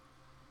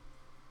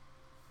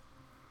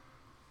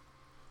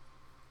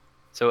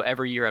 So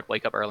every year I'd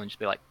wake up early and just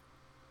be like,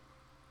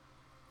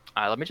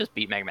 all right, let me just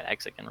beat Mega Man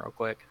X again real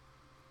quick.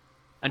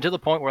 And to the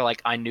point where,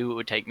 like, I knew it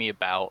would take me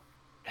about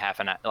a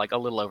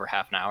little over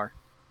half an hour.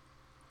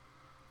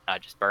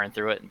 I'd just burn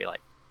through it and be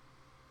like,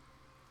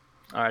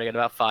 all right, I got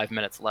about 5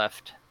 minutes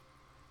left.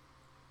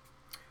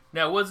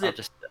 Now, was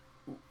it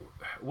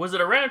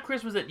around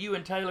Christmas that you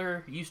and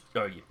Taylor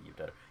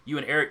you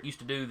and Eric used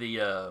to do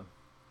the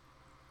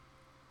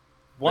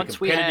once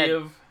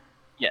competitive?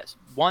 Yes,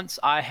 once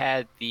I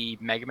had the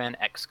Mega Man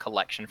X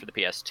collection for the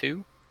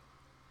PS2,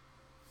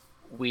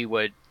 we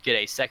would get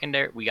a second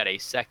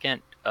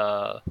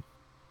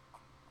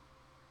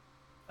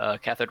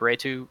cathode ray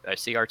tube, a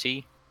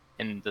CRT,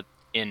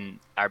 in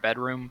our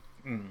bedroom.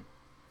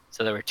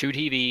 So there were 2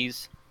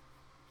 TVs.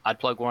 I'd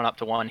plug one up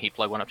to one, he'd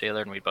plug one up to the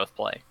other, and we'd both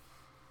play.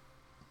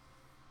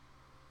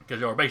 Because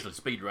y'all were basically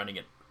speed running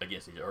it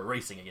against each other, or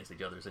racing against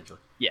each other, essentially.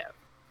 Yeah.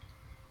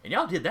 And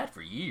y'all did that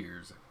for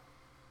years.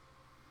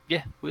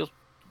 Yeah, we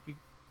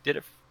did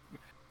it.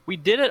 We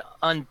did it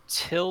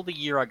until the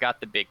year I got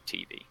the big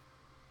TV.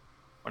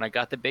 When I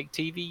got the big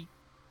TV,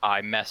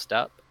 I messed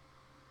up.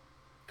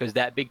 Because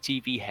that big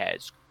TV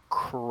has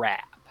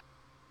crap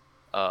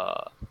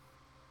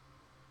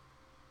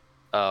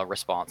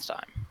response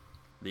time.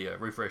 The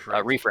refresh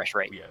rate. Refresh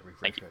rate. Yeah, refresh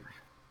Thank rate.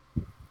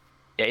 You.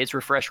 Yeah, its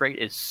refresh rate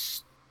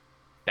is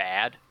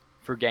bad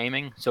for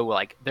gaming. So,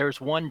 like,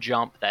 there's one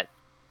jump that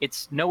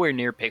it's nowhere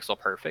near pixel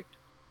perfect,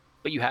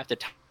 but you have to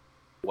time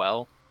it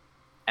well.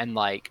 And,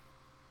 like,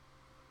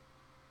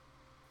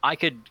 I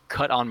could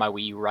cut on my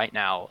Wii U right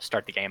now,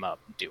 start the game up,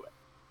 do it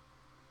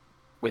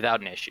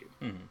without an issue.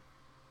 Mm-hmm.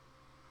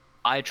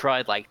 I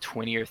tried like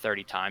 20 or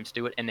 30 times to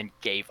do it and then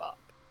gave up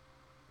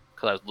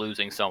because I was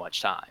losing so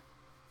much time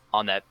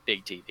on that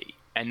big TV.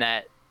 And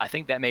I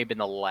think that may have been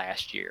the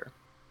last year,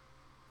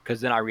 because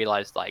then I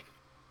realized, like,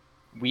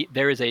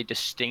 there is a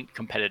distinct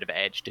competitive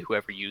edge to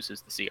whoever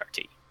uses the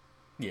CRT.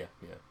 Yeah.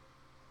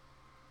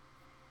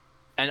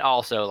 And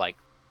also, like,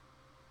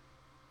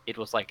 it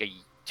was like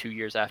 2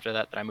 years after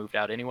that I moved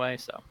out anyway,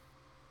 so.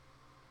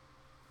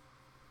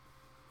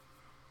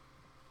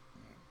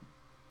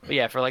 But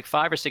yeah, for like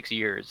 5 or 6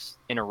 years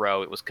in a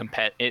row, it was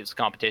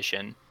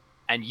competition,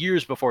 and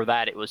years before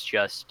that, it was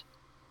just,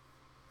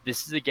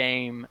 this is a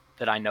game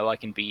that I know I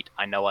can beat,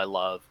 I know I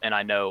love, and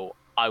I know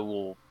I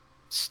will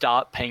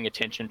stop paying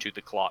attention to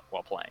the clock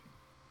while playing.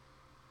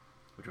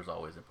 Which was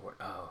always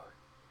important. Oh,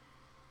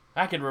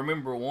 I can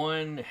remember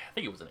one. I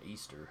think it was an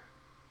Easter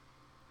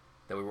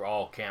that we were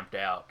all camped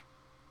out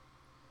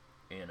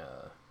in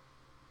I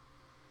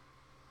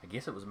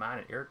guess it was mine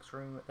and Eric's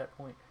room at that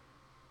point.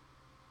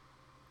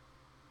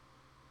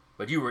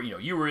 But you were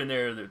in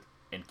there,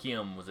 and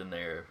Kim was in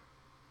there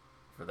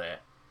for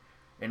that,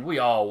 and we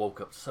all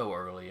woke up so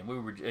early, and we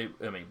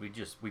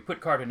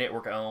put Cartoon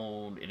Network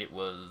on, and it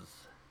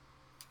was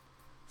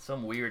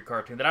some weird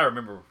cartoon that I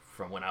remember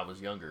from when I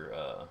was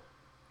younger.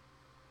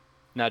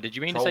 Now, did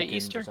you mean to say Trollkins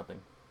Easter? or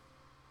something?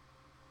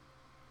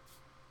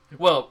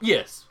 Well,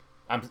 yes.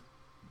 I'm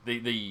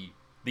the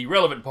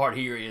relevant part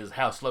here is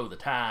how slow the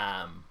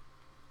time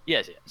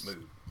Yes.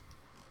 moved.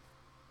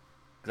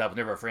 Because I was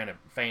never a fan of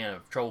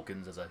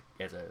Trollkins as a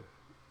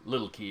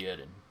little kid,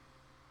 and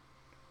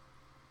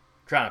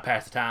trying to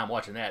pass the time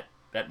watching that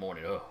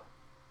morning. Ugh.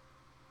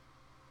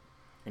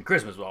 And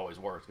Christmas was always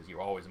worse because you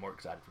were always more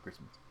excited for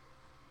Christmas.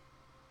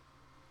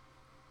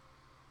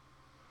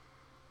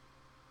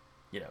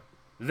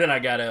 Then I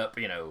got up,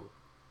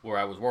 where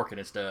I was working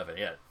and stuff, and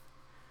yeah.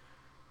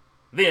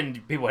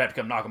 Then people would have to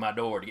come knock on my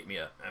door to get me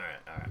up. All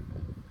right.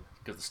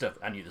 Because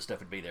I knew the stuff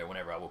would be there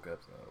whenever I woke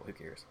up, so who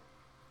cares?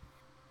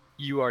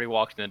 You already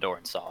walked in the door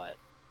and saw it.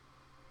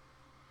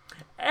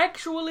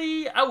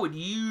 Actually, I would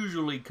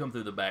usually come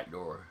through the back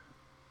door.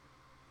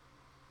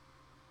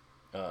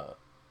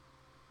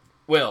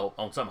 Well,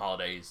 on some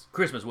holidays,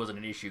 Christmas wasn't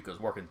an issue because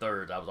working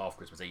thirds, I was off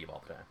Christmas Eve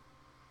all the time.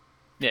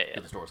 Yeah.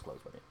 Because the store's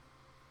closed by then.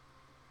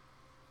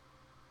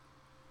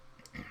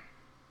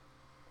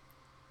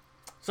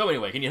 So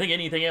anyway, can you think of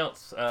anything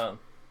else?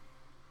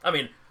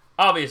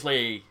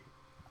 Obviously,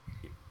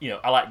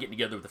 I like getting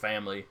together with the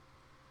family.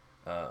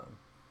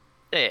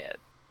 Yeah.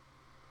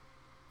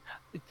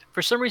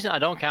 For some reason, I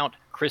don't count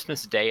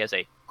Christmas Day as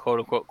a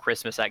quote-unquote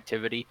Christmas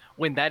activity,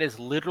 when that is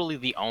literally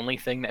the only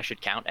thing that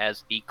should count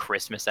as the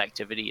Christmas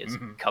activity is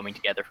coming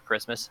together for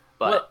Christmas.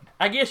 But well,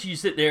 I guess you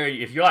sit there,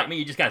 if you're like me,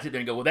 you just kind of sit there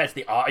and go, well, that's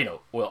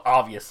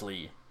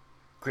obviously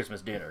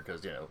Christmas dinner,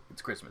 because,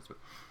 it's Christmas.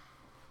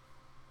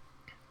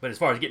 But as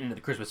far as getting into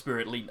the Christmas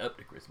spirit leading up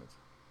to Christmas.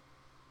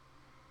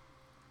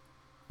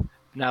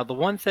 now the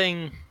one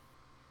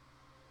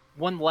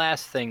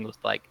last thing with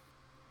like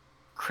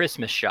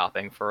Christmas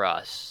shopping for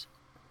us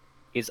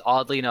is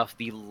oddly enough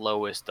the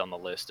lowest on the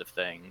list of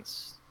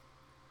things.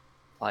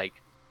 Like,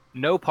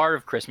 no part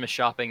of Christmas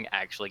shopping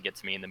actually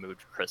gets me in the mood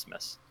for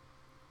Christmas.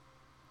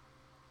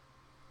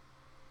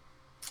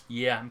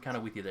 Yeah, I'm kind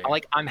of with you there.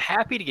 I'm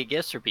happy to get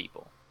gifts for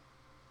people.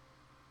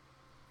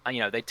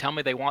 They tell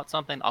me they want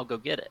something, I'll go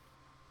get it.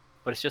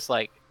 But it's just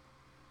like,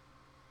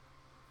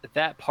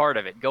 that part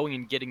of it, going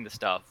and getting the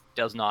stuff,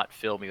 does not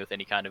fill me with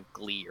any kind of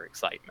glee or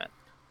excitement.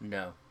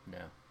 No.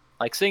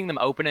 Like, seeing them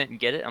open it and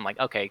get it, I'm like,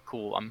 okay,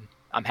 cool,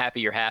 I'm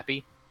happy you're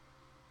happy.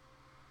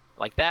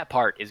 Like, that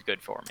part is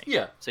good for me.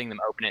 Yeah. Seeing them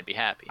open it and be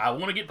happy. I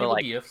want to get people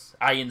gifts.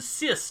 I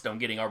insist on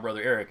getting our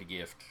brother Eric a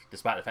gift,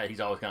 despite the fact he's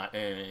always kind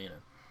of,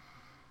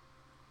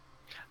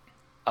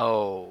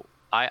 Oh,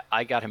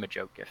 I got him a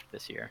joke gift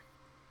this year.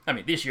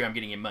 This year I'm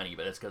getting him money,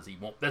 but that's because he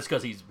won't. That's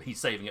because he's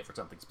saving it for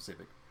something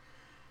specific.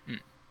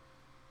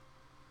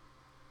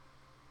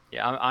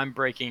 Yeah, I'm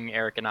breaking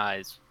Eric and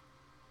I's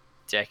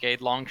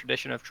decade-long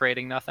tradition of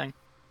trading nothing.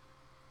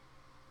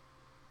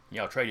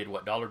 Y'all traded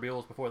what, dollar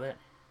bills before that?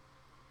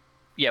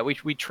 Yeah, we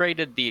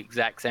traded the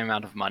exact same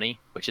amount of money,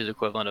 which is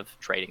equivalent of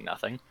trading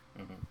nothing,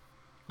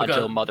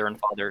 until Mother and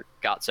Father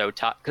got so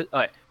tired.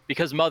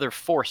 Because Mother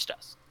forced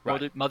us.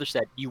 Right. Mother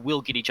said, "You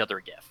will get each other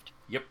a gift."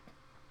 Yep.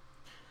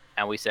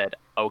 And we said,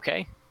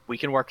 "Okay, we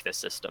can work this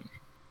system,"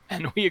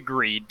 and we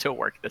agreed to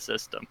work the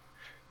system.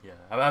 Yeah,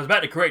 I was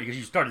about to correct you because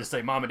you started to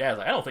say Mom and Dad.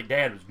 I don't think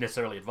Dad was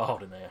necessarily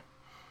involved in that.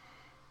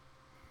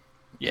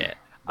 Yeah,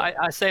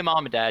 I say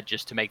Mom and Dad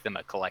just to make them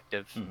a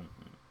collective.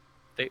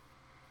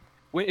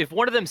 If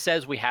one of them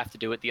says we have to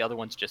do it, the other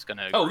one's just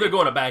gonna. Oh, they're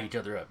going to back each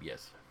other up.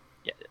 Yes.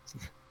 Yeah.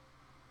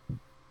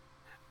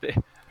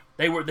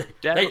 They were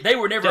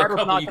never a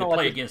couple you could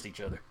play against each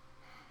other.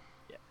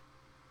 Yeah.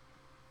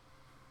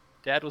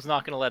 Dad was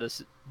not going to let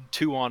us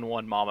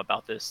 2-on-1 Mom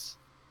about this.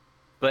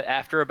 But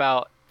after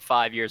about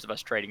 5 years of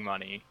us trading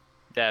money,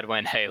 Dad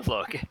went, "Hey,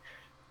 look,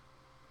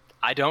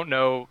 I don't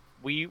know.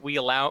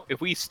 If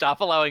we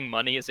stop allowing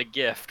money as a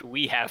gift,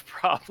 we have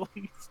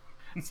problems.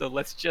 So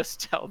let's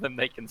just tell them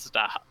they can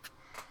stop."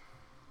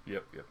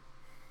 Yep.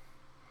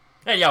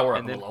 And y'all were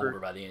a little older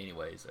by then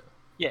anyway, so.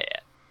 Yeah.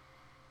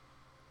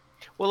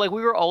 Well,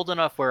 we were old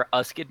enough where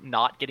us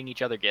not getting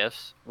each other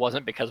gifts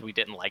wasn't because we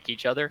didn't like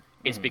each other.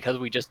 It's because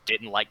we just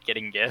didn't like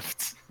getting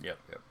gifts. Yep.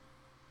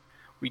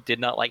 We did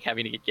not like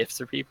having to get gifts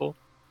for people.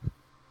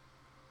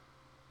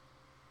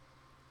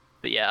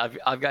 But yeah,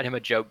 I've got him a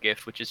joke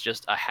gift, which is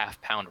just a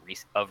half-pound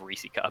of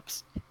Reese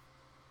cups.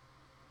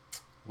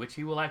 Which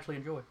he will actually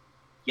enjoy.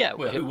 Yeah.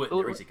 Well, who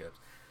wouldn't, Reese cups?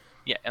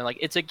 Yeah, and like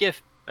it's a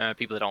gift.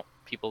 People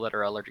that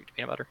are allergic to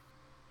peanut butter.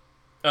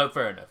 Oh,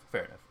 fair enough.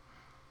 Fair enough.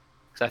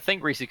 Because I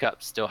think Reese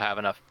cups still have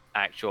enough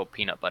actual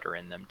peanut butter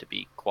in them to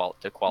be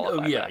to qualify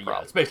Oh for yeah, that yeah.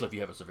 problem. Especially if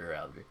you have a severe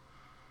allergy.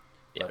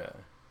 Yeah.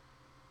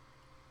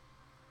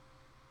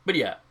 But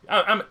yeah,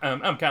 I'm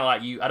kind of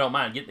like you. I don't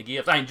mind getting the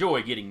gifts. I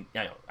enjoy getting.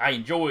 I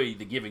enjoy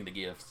the giving the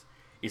gifts.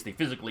 It's the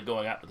physically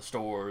going out to the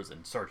stores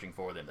and searching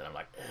for them that I'm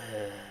like.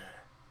 Ugh.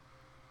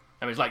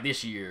 I mean, it's like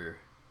this year.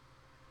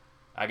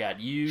 I got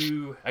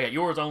you. I got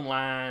yours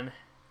online.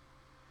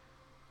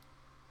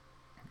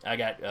 I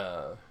got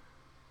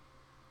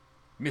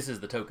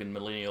Mrs. the Token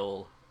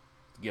Millennial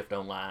gift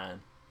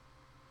online.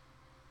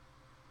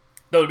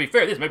 Though to be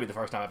fair, this may be the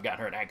first time I've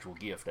gotten her an actual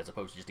gift as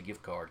opposed to just a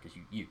gift card because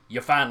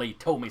you finally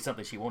told me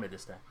something she wanted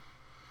this time.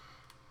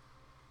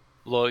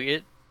 Look,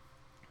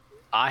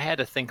 I had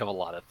to think of a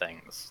lot of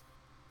things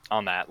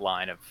on that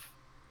line of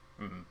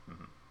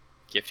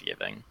gift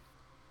giving.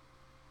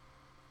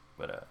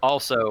 But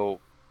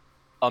also,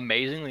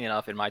 amazingly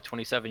enough, in my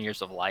 27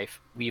 years of life,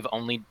 we've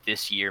only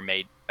this year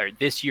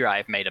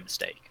I've made a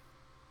mistake,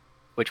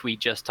 which we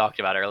just talked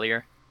about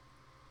earlier.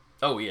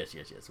 oh yes.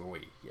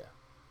 Yeah.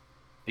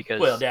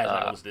 Because Well, Dad's not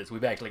gonna listen to this.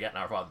 We've actually gotten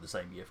our father the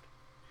same gift.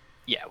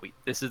 yeah,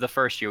 this is the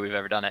first year we've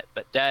ever done it.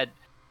 But Dad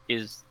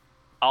is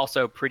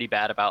also pretty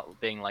bad about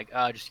being like,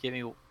 just give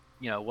me,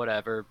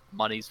 whatever,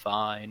 money's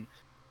fine.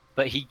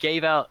 But he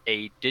gave out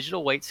a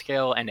digital weight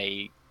scale and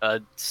a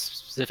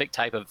specific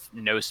type of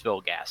no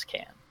spill gas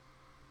can.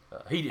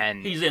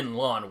 He's in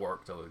lawn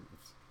work, so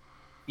it's...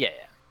 Yeah.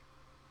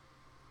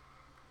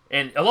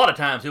 And a lot of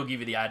times he'll give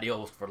you the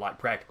ideals for like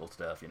practical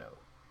stuff.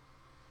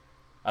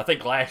 I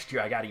think last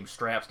year I got him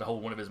straps to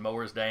hold one of his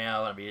mowers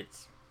down. I mean,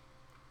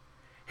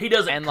 he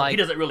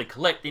doesn't really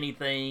collect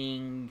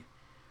anything.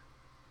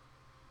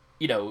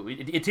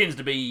 It tends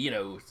to be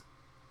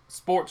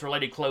sports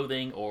related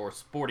clothing or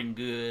sporting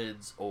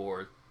goods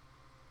or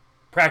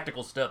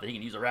practical stuff that he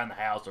can use around the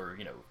house or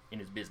in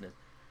his business.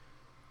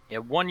 Yeah,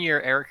 one year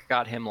Eric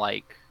got him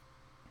like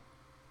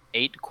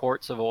 8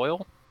 quarts of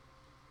oil.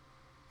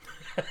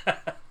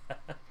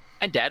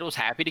 And Dad was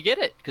happy to get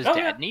it because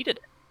Dad needed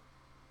it.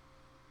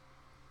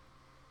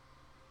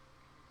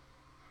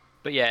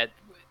 But yeah,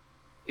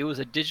 it was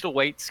a digital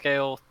weight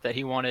scale that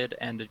he wanted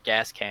and a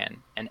gas can.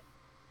 And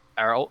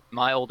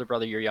my older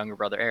brother, your younger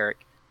brother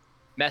Eric,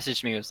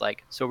 messaged me. Was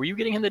like, "So were you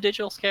getting him the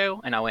digital scale?"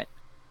 And I went,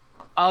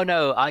 "Oh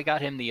no, I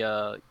got him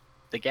the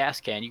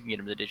gas can. You can get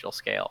him the digital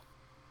scale."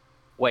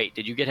 Wait,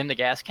 did you get him the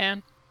gas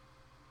can?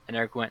 And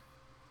Eric went,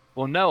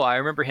 "Well, no, I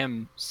remember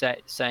him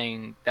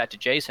saying that to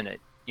Jason at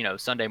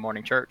Sunday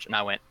morning church." And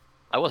I went,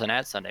 "I wasn't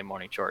at Sunday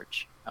morning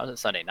church. I was at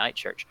Sunday night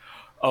church."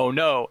 Oh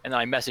no! And then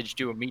I messaged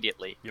you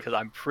immediately because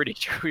I'm pretty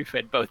sure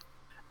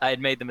I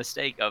had made the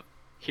mistake of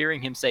hearing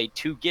him say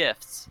 2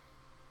 gifts,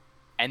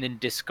 and then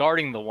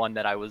discarding the one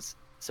that I was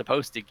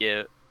supposed to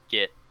get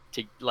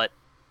to let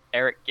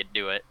Eric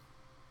do it,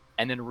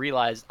 and then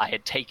realized I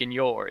had taken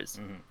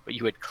yours, but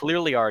you had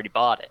clearly already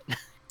bought it.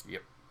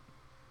 Yep.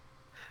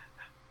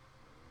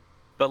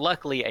 But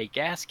luckily, a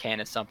gas can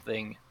is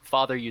something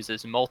Father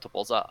uses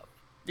multiples of.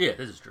 Yeah,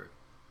 this is true.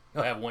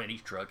 He'll have one in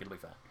each truck. It'll be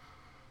fine.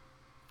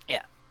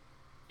 Yeah.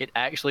 It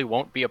actually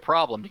won't be a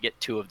problem to get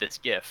 2 of this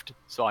gift,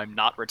 so I'm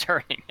not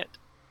returning it.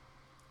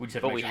 We just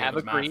have to make sure it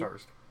was mine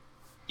first.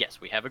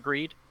 Yes, we have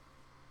agreed.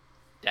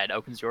 Dad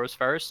opens yours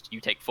first. You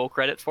take full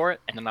credit for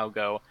it, and then I'll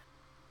go,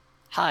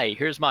 "Hi,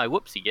 here's my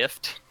whoopsie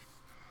gift."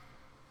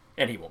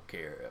 And he won't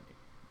care.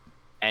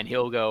 And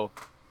he'll go,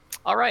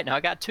 "All right, now I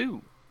got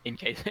 2 in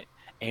case," and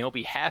he'll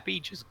be happy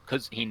just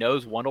because he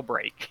knows one will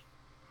break.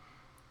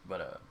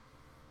 But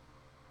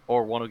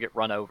or one will get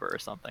run over or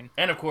something.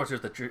 And of course, there's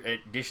the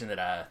addition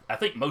that I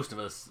think most of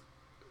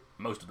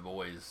the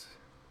boys,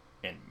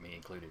 and me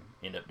included,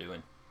 end up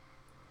doing.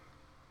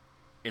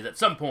 Is at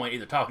some point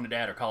either talking to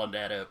Dad or calling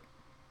Dad up.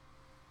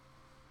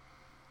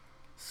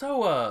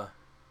 So,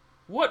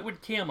 what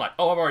would Kim like?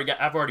 Oh,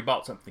 I've already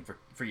bought something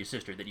for your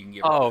sister that you can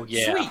give her. Oh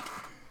yeah. Sweet.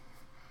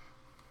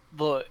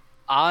 Look,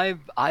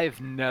 I've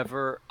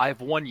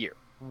 1 year.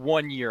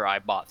 1 year I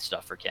bought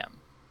stuff for Kim,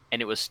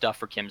 and it was stuff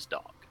for Kim's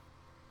dog.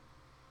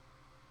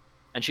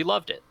 And she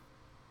loved it.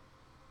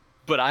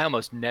 But I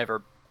almost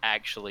never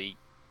actually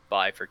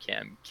buy for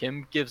Kim.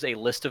 Kim gives a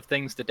list of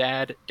things to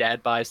Dad.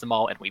 Dad buys them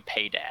all, and we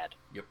pay Dad.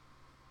 Yep.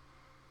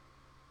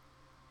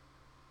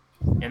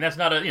 And that's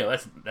not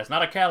that's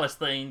not a callous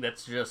thing.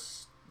 That's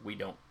just we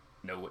don't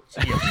know what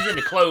she's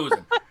into clothes,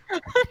 and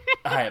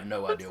I have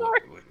no idea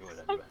what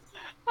that is.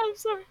 I'm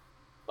sorry.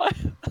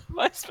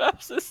 My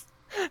spouse is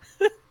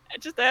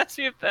just asked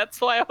me if that's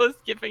why I was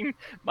giving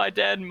my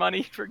dad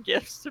money for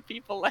gifts to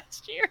people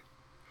last year.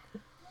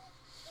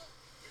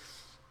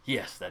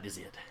 Yes, that is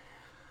it.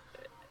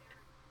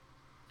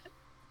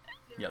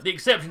 Yeah, the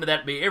exception to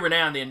that would be every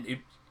now and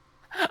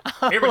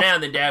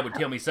then Dad would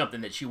tell me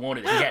something that she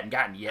wanted that he hadn't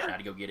gotten yet, and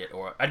I'd go get it,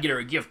 or I'd get her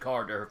a gift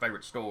card to her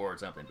favorite store or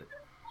something.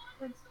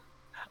 But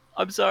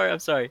I'm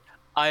sorry.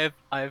 I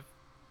have.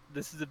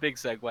 This is a big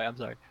segue. I'm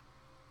sorry.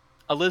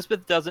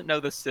 Elizabeth doesn't know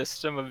the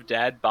system of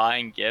Dad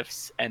buying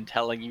gifts and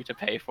telling you to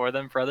pay for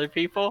them for other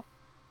people.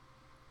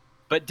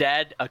 But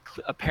Dad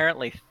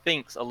apparently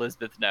thinks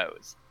Elizabeth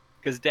knows.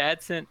 Because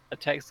Dad sent a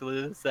text to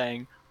Elizabeth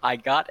saying, I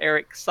got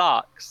Eric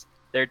socks.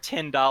 They're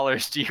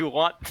 $10. Do you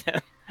want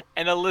them?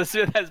 And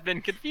Elizabeth has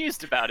been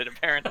confused about it,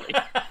 apparently.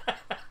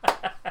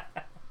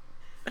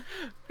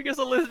 Because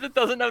Elizabeth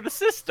doesn't know the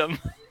system.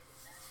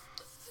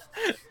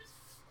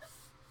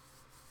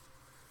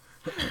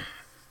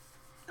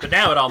 But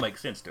now it all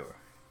makes sense to her.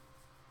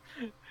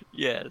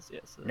 Yes.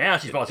 Now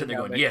she's probably sitting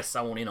there going, "Yes,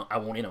 I want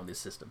in on this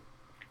system."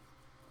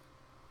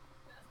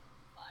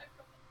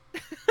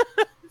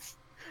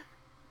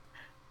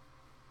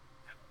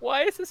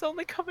 Why is this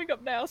only coming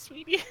up now,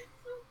 sweetie?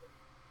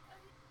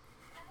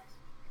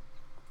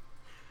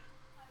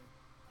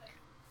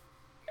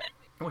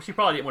 Well, she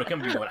probably didn't want to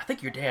come to you going, "I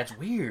think your dad's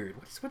weird.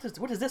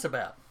 What is this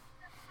about?"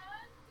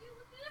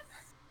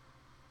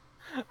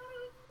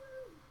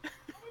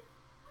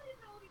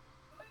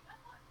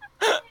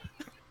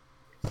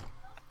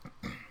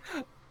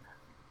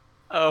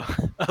 Oh,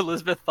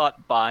 Elizabeth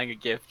thought buying a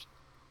gift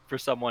for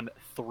someone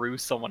through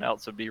someone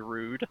else would be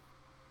rude.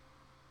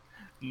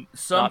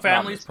 Some Not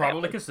families this probably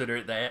family. consider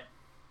it that.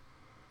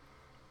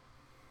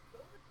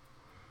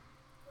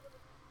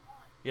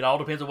 It all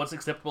depends on what's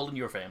acceptable in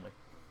your family.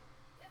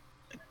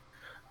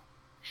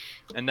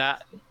 And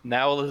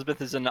now Elizabeth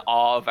is in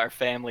awe of our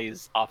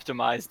family's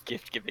optimized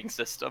gift-giving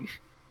system.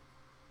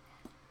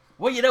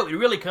 Well, it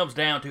really comes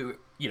down to,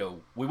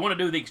 we want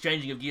to do the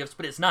exchanging of gifts,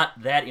 but it's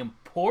not that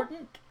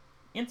important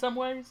in some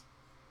ways.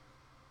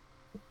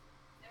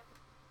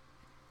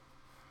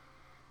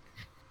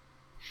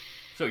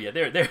 So yeah,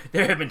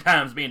 there have been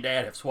times me and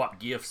Dad have swapped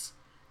gifts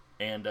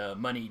and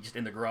money just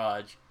in the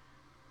garage.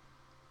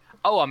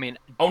 Oh, I mean,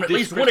 On at this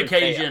least one Christmas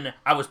Day- occasion,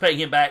 I was paying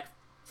him back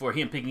for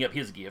him picking up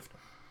his gift.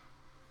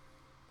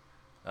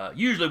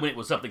 Usually when it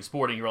was something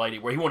sporting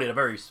related, where he wanted a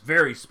very,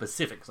 very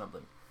specific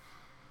something.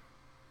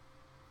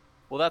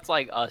 Well, that's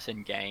like us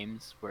in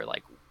games, where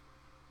like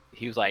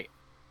he was like,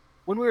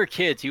 when we were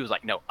kids, he was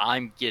like, "No,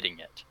 I'm getting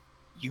it.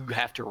 You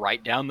have to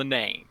write down the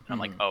name." And I'm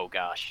like, "Oh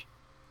gosh,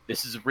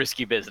 this is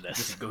risky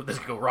business. This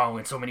could go wrong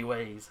in so many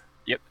ways."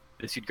 Yep,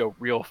 this could go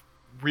real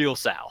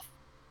south."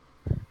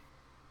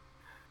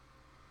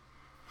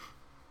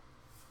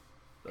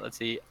 But let's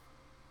see,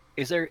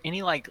 is there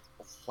any like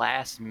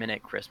last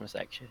minute Christmas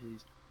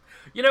activities?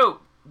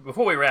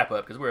 Before we wrap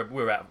up, because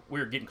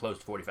we're getting close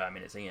to 45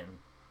 minutes in.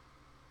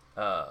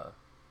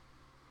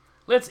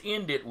 Let's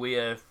end it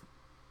with,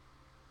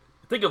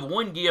 think of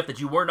one gift that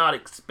you were not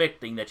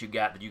expecting that you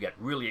got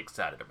really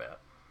excited about.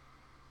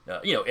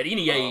 At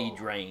any age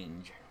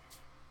range.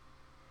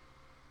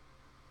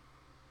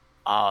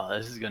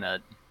 This is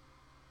gonna.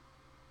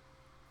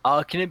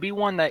 Can it be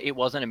one that it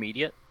wasn't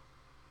immediate?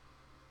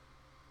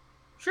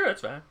 Sure,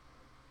 that's fine.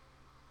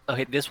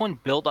 Okay, this one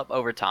built up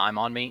over time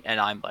on me, and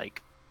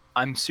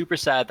I'm super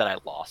sad that I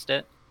lost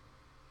it.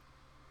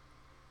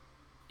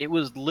 It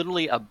was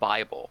literally a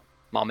Bible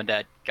Mom and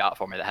Dad got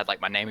for me that had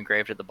like my name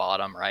engraved at the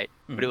bottom, right?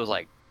 Mm-hmm. But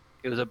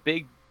it was a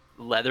big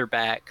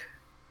leatherback,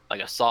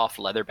 like a soft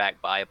leatherback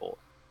Bible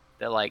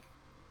that like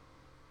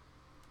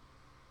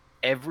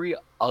every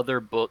other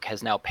book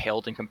has now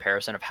paled in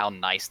comparison of how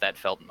nice that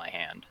felt in my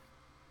hand.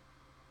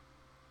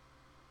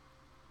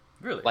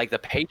 Really? Like the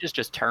pages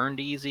just turned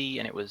easy,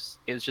 and it was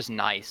just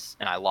nice,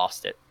 and I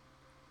lost it,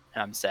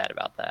 and I'm sad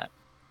about that.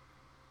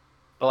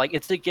 But like,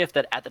 it's a gift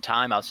that at the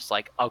time I was just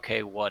like,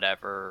 okay,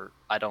 whatever.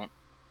 I don't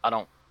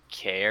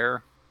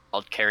care.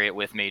 I'll carry it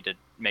with me to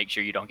make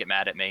sure you don't get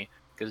mad at me,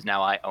 because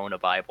now I own a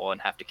Bible and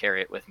have to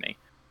carry it with me.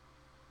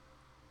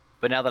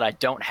 But now that I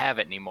don't have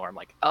it anymore, I'm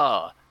like,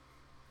 oh,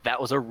 that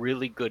was a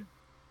really good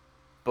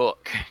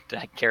book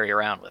to carry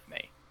around with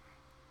me.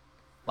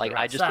 Like,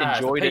 I just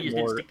enjoyed it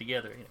more. Stick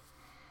together.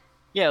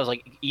 Yeah, it was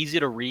like easy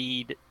to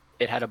read.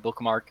 It had a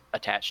bookmark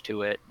attached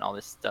to it and all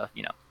this stuff,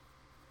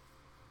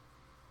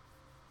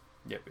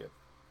 Yep.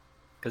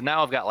 Because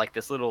now I've got like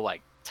this little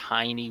like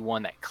tiny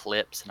one that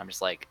clips, and I'm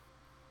just like,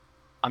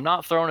 I'm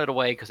not throwing it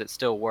away because it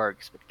still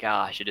works, but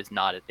gosh, it is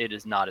not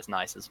as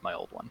nice as my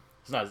old one.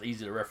 It's not as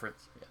easy to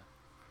reference. Yeah.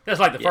 That's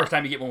like the first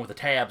time you get one with the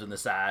tabs on the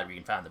side where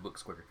you can find the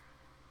books quicker.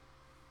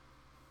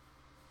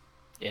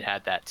 It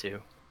had that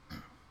too.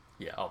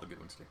 Yeah, all the good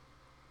ones do.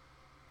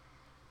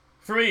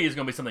 For me, it's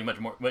going to be something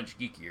much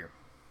geekier.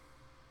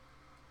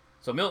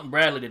 So Milton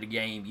Bradley did a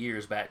game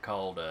years back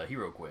called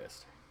Hero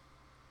Quest.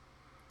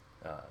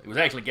 It was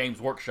actually Games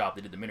Workshop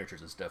that did the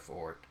miniatures and stuff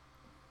for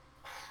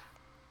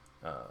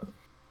it.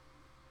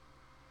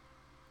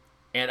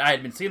 And I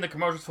had been seeing the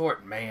commercials for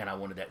it. Man, I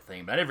wanted that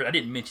thing, but I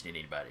didn't mention it to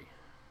anybody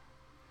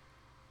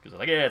because I was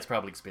like, yeah, it's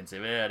probably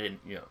expensive. I didn't,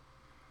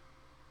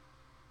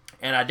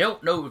 And I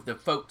don't know if the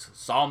folks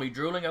saw me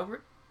drooling over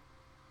it.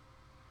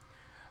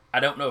 I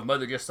don't know if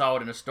Mother just saw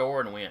it in a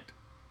store and went,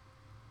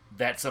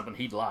 that's something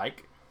he'd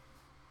like.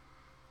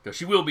 Because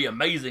she will be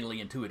amazingly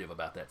intuitive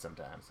about that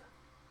sometimes.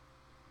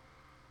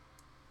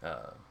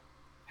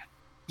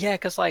 Yeah,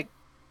 because like,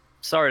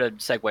 sorry to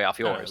segue off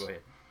yours, go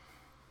ahead.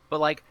 but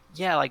like,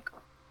 yeah, like,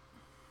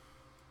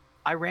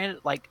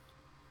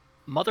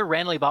 Mother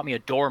randomly bought me a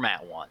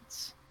doormat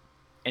once,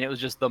 and it was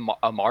just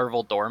a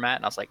Marvel doormat,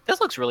 and I was like, this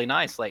looks really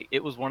nice. Like,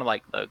 it was one of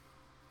like the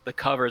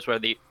covers where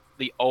the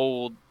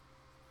old,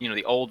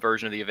 the old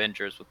version of the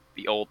Avengers with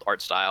the old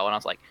art style, and I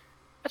was like,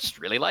 I just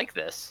really like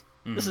this.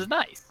 This is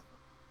nice.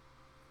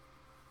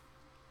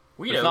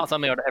 Well, it's not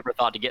something I'd ever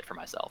thought to get for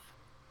myself.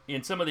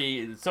 In some of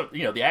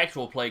the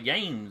actual play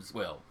games,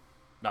 well,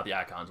 not the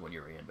Icons one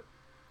you're in, but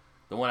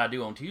the one I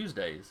do on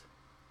Tuesdays,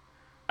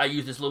 I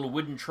use this little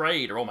wooden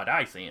tray to roll my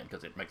dice in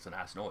because it makes a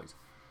nice noise.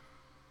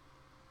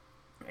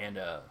 And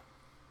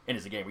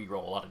it's a game where you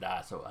roll a lot of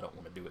dice, so I don't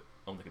want to do it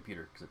on the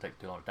computer because it takes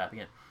too long to type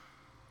in.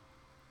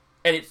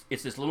 And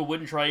it's this little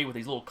wooden tray with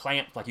these little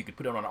clamps, like you could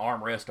put it on an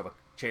armrest of a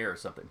chair or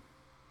something.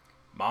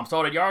 Mom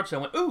saw it at yard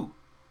sale and went, ooh,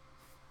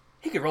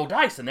 he could roll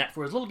dice in that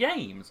for his little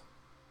games.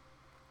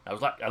 I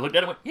looked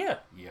at it and went, yeah,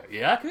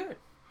 I could.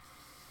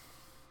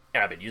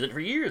 And I've been using it for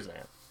years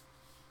now.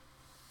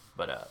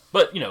 But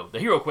the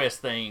Hero Quest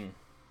thing,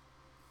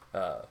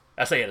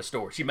 I say at a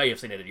store. She may have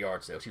seen it at a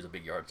yard sale. She's a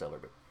big yard seller,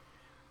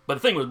 but the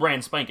thing was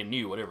brand spanking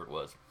new, whatever it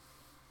was.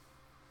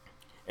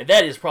 And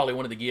that is probably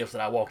one of the gifts that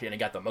I walked in and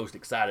got the most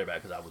excited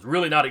about because I was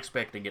really not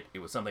expecting it. It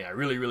was something I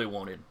really, really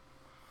wanted.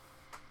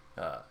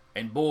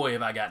 And boy,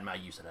 have I gotten my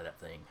use out of that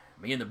thing.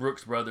 Me and the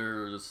Brooks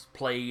brothers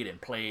played and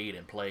played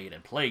and played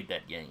and played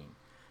that game.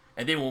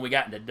 And then when we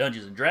got into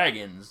Dungeons and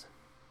Dragons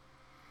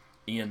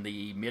in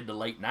the mid to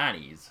late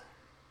 90s,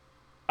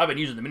 I've been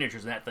using the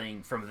miniatures in that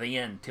thing from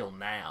then till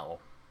now.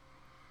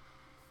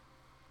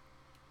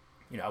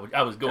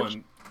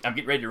 I'm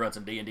getting ready to run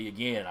some D&D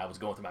again. I was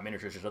going through my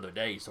miniatures this other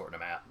day, sorting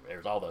them out.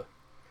 There's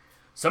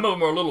some of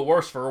them are a little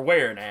worse for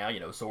wear now.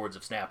 Swords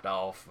have snapped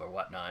off or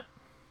whatnot.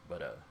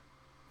 But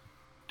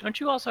don't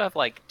you also have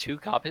like 2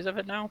 copies of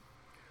it now?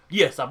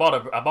 Yes, I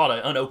bought an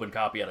unopened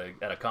copy at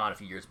a con a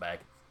few years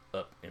back,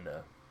 up in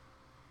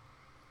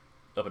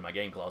my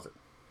game closet.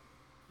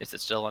 Is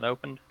it still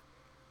unopened?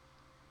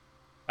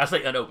 I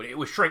say unopened. It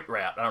was shrink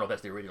wrapped. I don't know if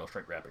that's the original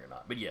shrink wrapping or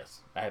not, but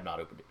yes, I have not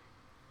opened it.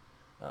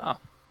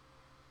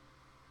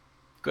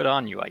 Good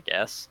on you, I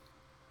guess.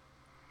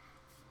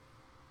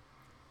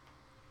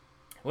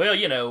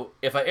 Well,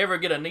 if I ever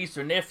get a niece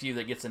or nephew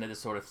that gets into this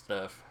sort of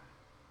stuff,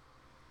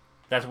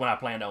 that's when I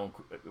plan on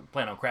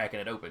cracking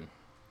it open.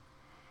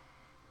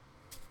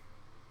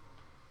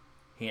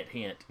 Hint,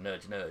 hint,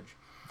 nudge, nudge.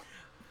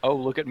 Oh,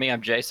 look at me!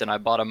 I'm Jason. I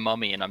bought a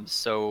mummy, and I'm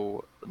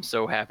so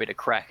happy to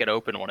crack it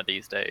open one of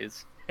these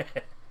days.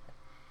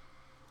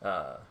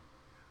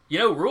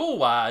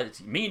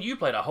 Rule-wise, me and you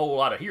played a whole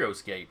lot of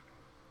HeroScape,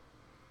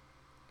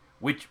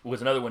 which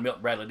was another one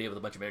Milton Bradley did with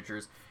a bunch of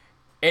miniatures,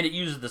 and it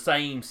uses the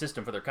same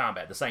system for their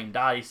combat, the same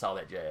dice, all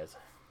that jazz.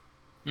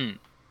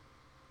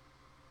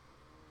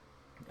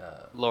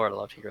 Lord, I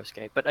love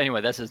HeroScape. But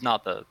anyway, this is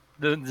not the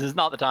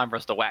time for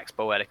us to wax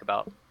poetic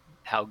about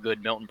how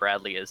good Milton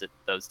Bradley is at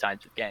those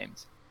types of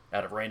games.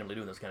 Out of randomly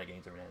doing those kind of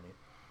games every now and then.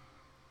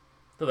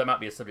 So that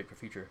might be a subject for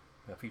future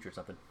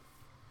something.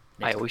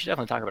 We should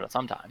definitely talk about it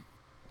sometime.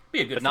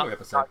 Be a good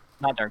episode.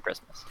 Not during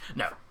Christmas.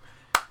 No.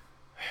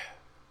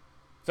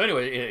 So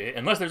anyway,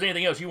 unless there's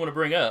anything else you want to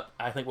bring up,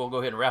 I think we'll go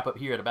ahead and wrap up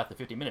here at about the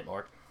 50-minute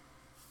mark.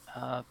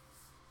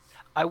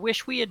 I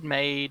wish we had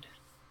made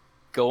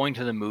going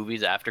to the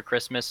movies after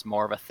Christmas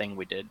more of a thing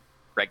we did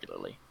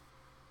regularly.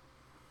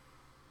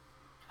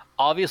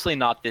 Obviously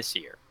not this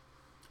year.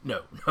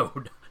 No,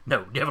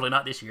 definitely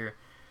not this year.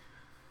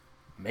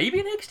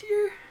 Maybe next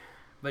year?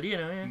 But,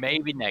 yeah.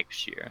 Maybe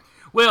next year.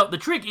 Well, the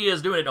trick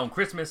is doing it on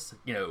Christmas,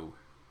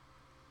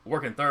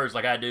 working Thursdays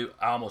like I do,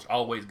 I almost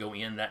always go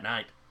in that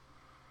night.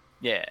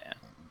 Yeah.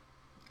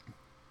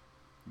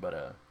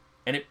 But,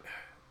 and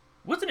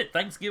wasn't it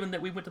Thanksgiving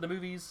that we went to the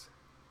movies?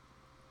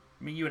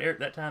 Me, you, and Eric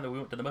that time that we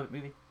went to the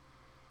movie?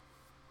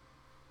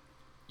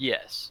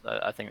 Yes,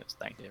 I think it was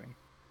Thanksgiving.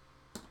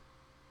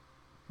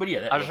 But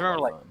yeah, I just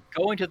remember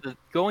going to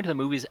the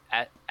movies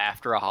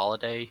after a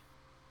holiday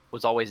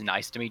was always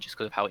nice to me just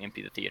because of how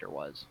empty the theater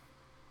was.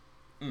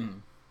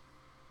 Mm.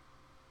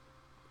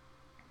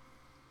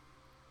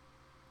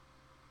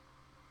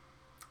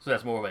 So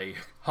that's more of a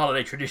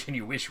holiday tradition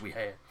you wish we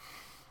had.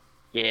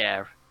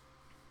 Yeah.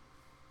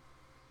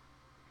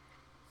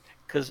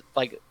 Because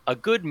a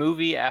good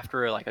movie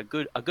after a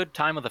good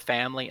time with the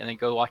family and then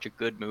go watch a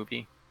good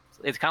movie,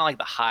 it's kind of like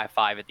the high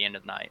five at the end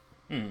of the night.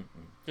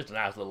 Mm-hmm. Just a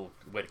nice little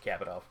way to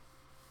cap it off.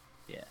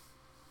 Yeah.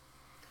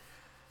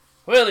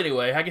 Well,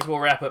 anyway, I guess we'll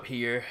wrap up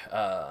here.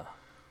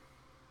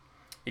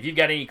 If you've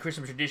got any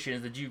Christmas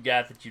traditions that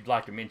you'd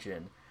like to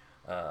mention,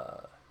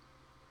 or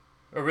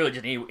really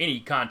just any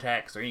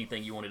contacts or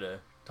anything you wanted to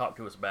talk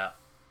to us about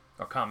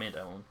or comment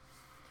on,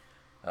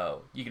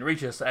 you can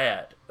reach us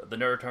at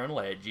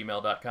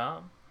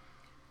thenerdeternal@gmail.com.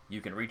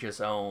 You can reach us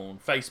on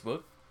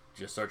Facebook.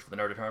 Just search for The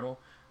Nerd Eternal.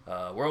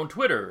 We're on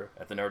Twitter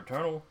at The Nerd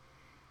Eternal.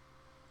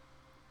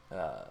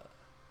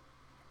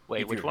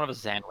 Wait, which one of us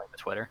is handling the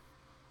Twitter?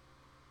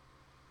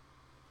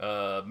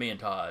 Me and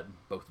Todd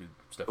both do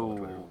stuff on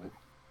Twitter.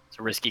 It's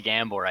a risky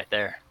gamble right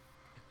there.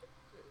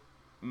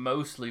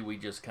 Mostly we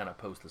just kind of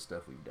post the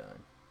stuff we've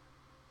done.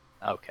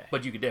 Okay.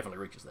 But you can definitely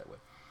reach us that way.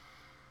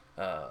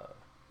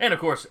 And of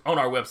course, on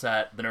our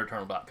website,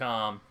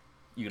 thenerdturnal.com,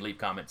 you can leave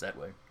comments that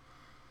way.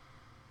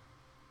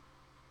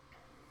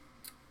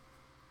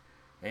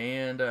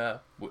 And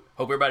hope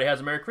everybody has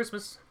a Merry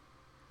Christmas.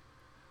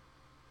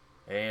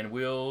 And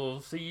we'll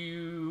see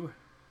you.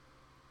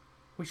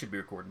 We should be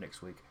recording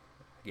next week.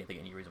 I can't think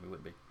of any reason we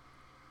wouldn't be.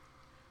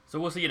 So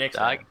we'll see you next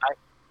time.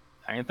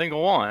 I can think of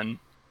one.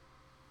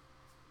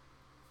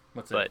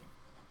 What's that?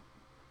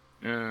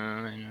 But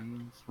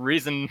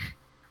reason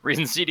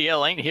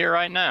CDL ain't here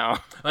right now.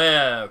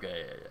 Yeah,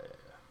 okay, yeah.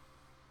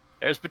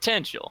 There's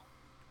potential.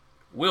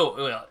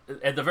 Well,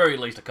 at the very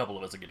least, a couple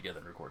of us will get together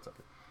and record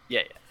something.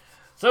 Yeah.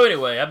 So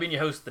anyway, I've been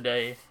your host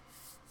today,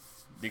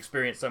 the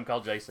experienced some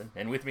call Jason,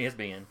 and with me has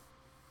been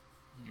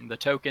The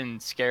token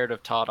scared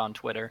of Todd on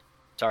Twitter,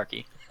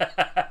 Tarky.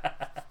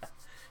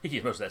 he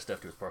gives most of that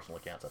stuff to his personal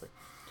accounts, I think.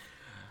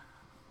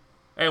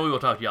 And we will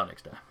talk to y'all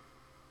next time.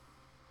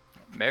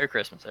 Merry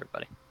Christmas,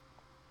 everybody.